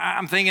Lord,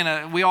 I'm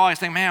thinking, we always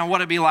think, man,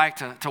 what it'd be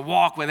like to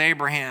walk with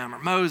Abraham or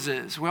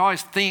Moses. We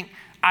always think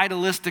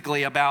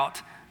idealistically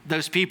about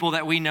those people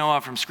that we know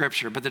of from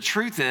Scripture. But the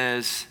truth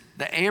is,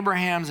 the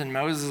Abrahams and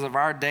Moses of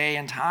our day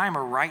and time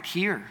are right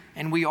here.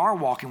 And we are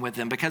walking with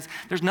them because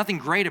there's nothing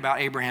great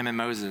about Abraham and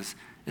Moses.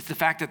 It's the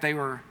fact that they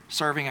were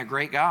serving a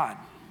great God.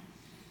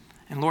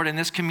 And Lord, in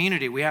this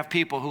community, we have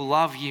people who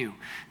love you.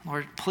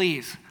 Lord,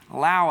 please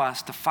allow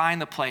us to find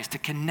the place to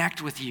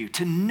connect with you,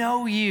 to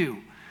know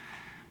you,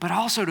 but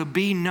also to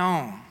be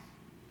known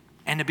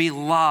and to be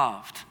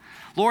loved.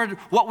 Lord,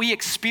 what we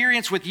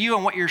experience with you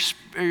and what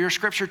your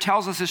scripture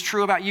tells us is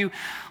true about you,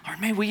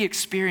 Lord, may we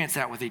experience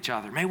that with each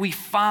other. May we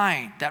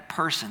find that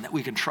person that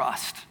we can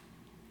trust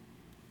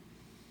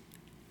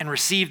and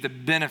receive the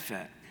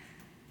benefit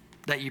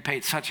that you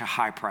paid such a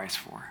high price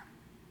for.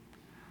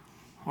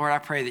 Lord, I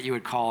pray that you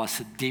would call us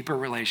to deeper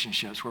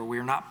relationships where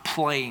we're not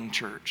playing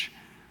church,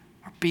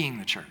 we're being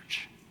the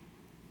church.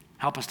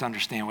 Help us to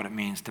understand what it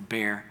means to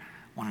bear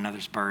one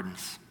another's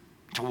burdens,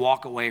 to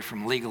walk away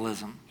from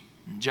legalism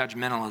and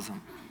judgmentalism,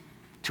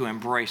 to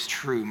embrace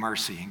true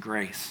mercy and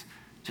grace,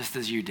 just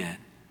as you did.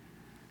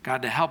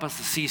 God, to help us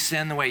to see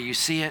sin the way you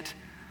see it,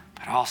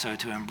 but also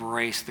to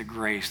embrace the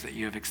grace that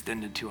you have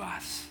extended to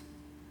us.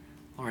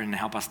 Lord, and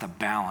help us to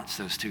balance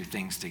those two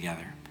things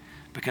together,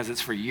 because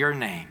it's for your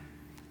name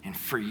and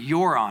for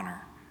your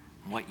honor,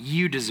 what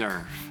you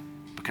deserve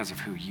because of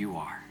who you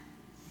are.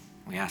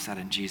 We ask that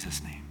in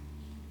Jesus' name.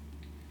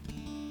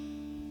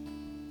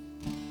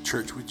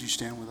 Church, would you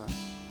stand with us?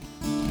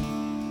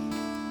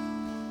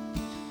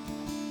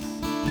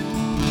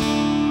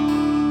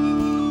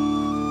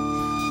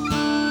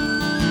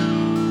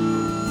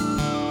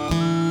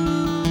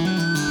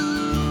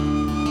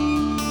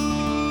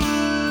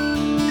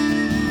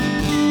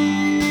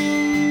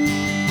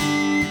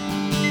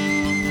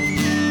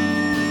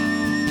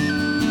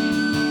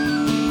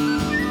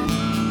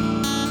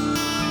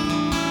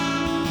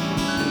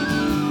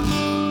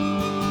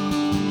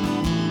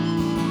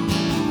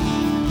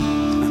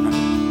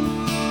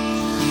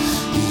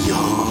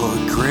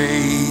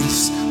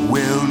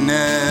 Will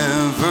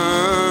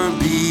never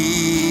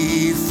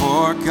be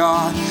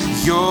forgot.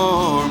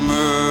 Your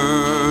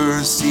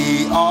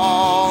mercy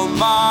all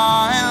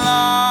my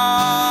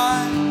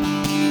life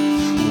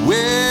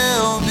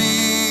will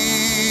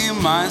be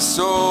my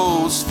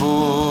soul's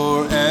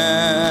forever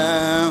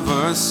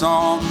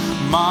song,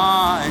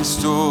 my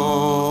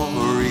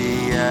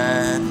story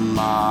and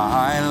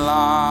my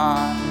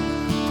life.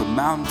 From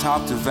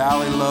mountaintop to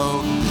valley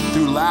low,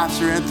 through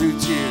laughter and through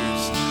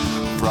tears,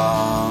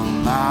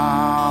 from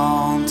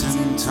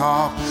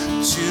mountaintop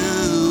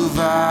to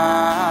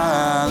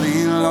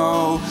valley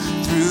low,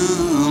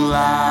 through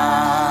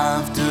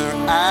laughter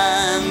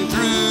and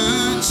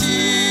through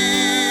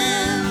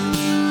tears,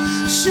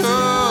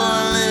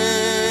 surely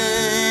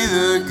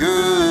the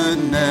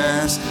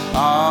goodness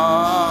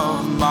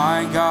of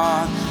my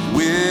God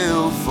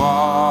will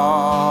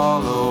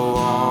follow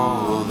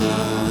all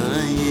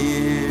the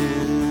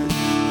years.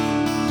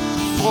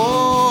 For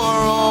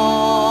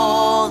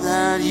all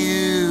that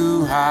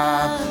you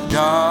have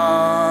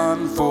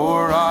done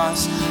for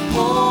us,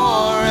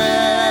 for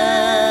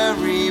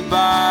every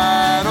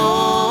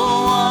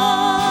battle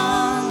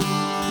won,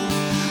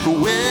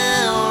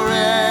 we'll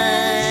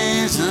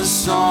raise a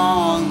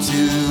song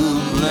to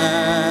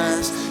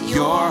bless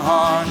your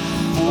heart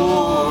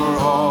for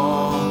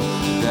all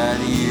that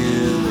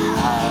you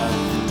have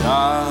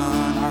done.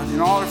 In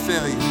all our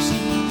failures,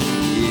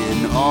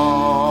 in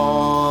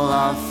all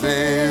our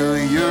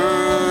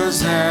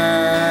failures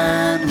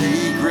and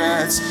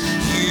regrets,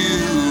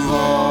 you've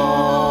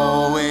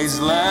always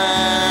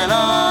led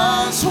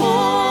us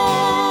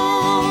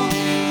home.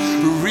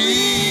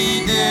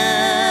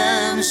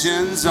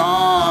 Redemption's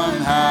arm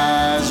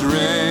has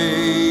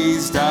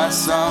raised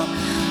us up,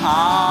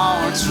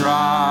 our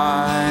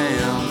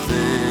triumph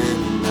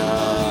in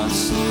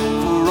us.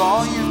 For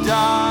all you've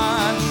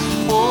done,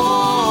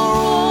 for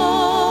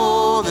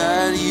all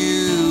that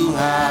you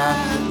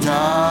have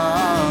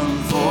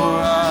done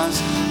for us,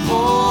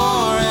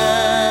 for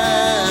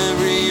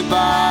every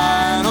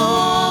battle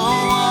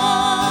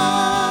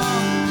won,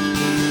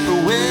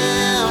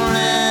 we'll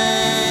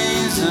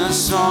raise a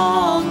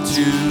song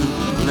to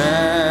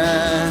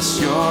bless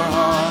your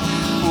heart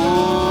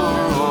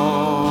for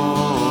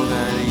all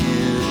that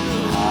you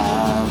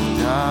have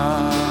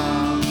done.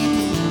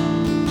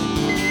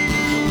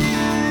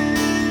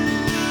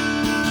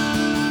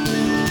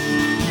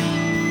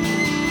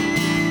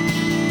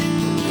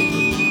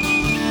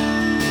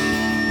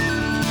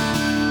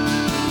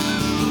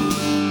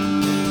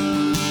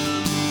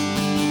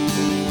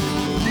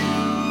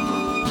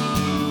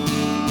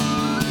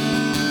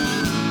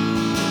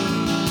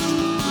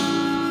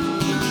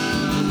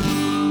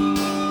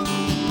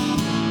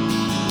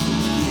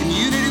 In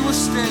unity we'll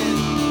stand.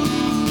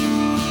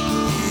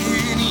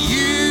 In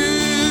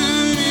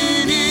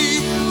unity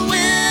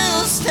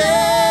we'll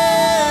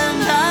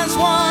stand as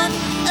one,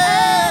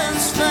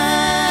 as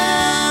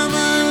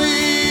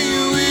family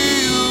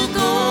we'll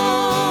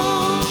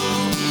go,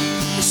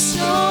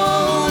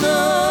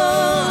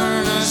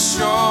 shoulder to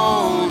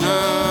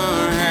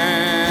shoulder,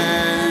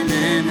 hand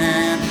in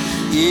hand,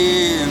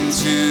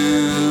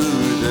 into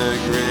the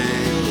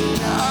grave.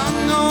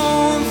 I'm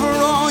known for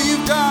all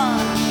you've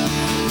done,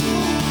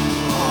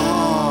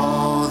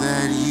 all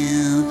that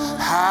you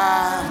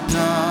have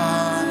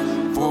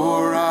done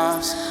for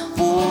us,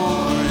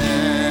 for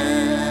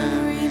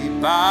every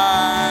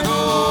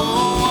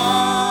battle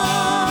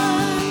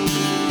won,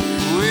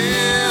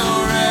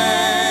 we'll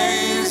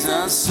raise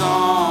a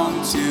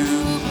song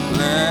to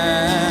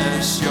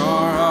bless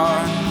your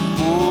heart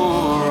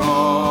for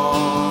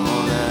all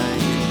that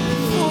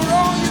for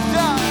all you've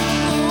done,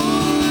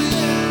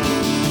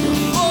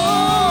 for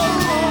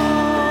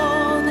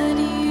all that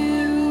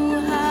you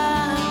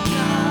have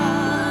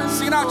done.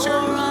 Sing it out, church.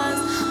 For us,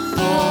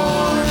 For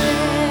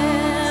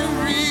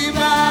every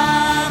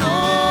battle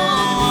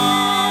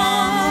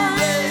won,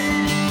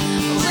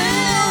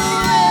 we'll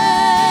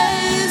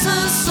raise a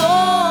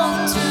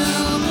song to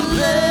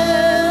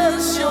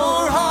bless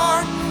your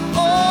heart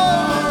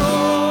for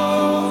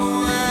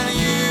all that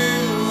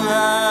you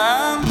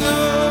have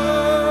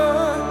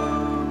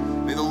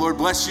done. May the Lord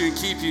bless you and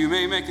keep you.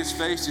 May he make his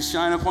face to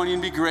shine upon you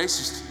and be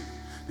gracious to you.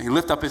 May he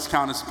lift up his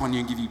countenance upon you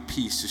and give you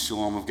peace, the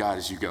shalom of God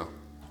as you go.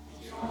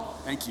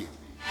 Thank you.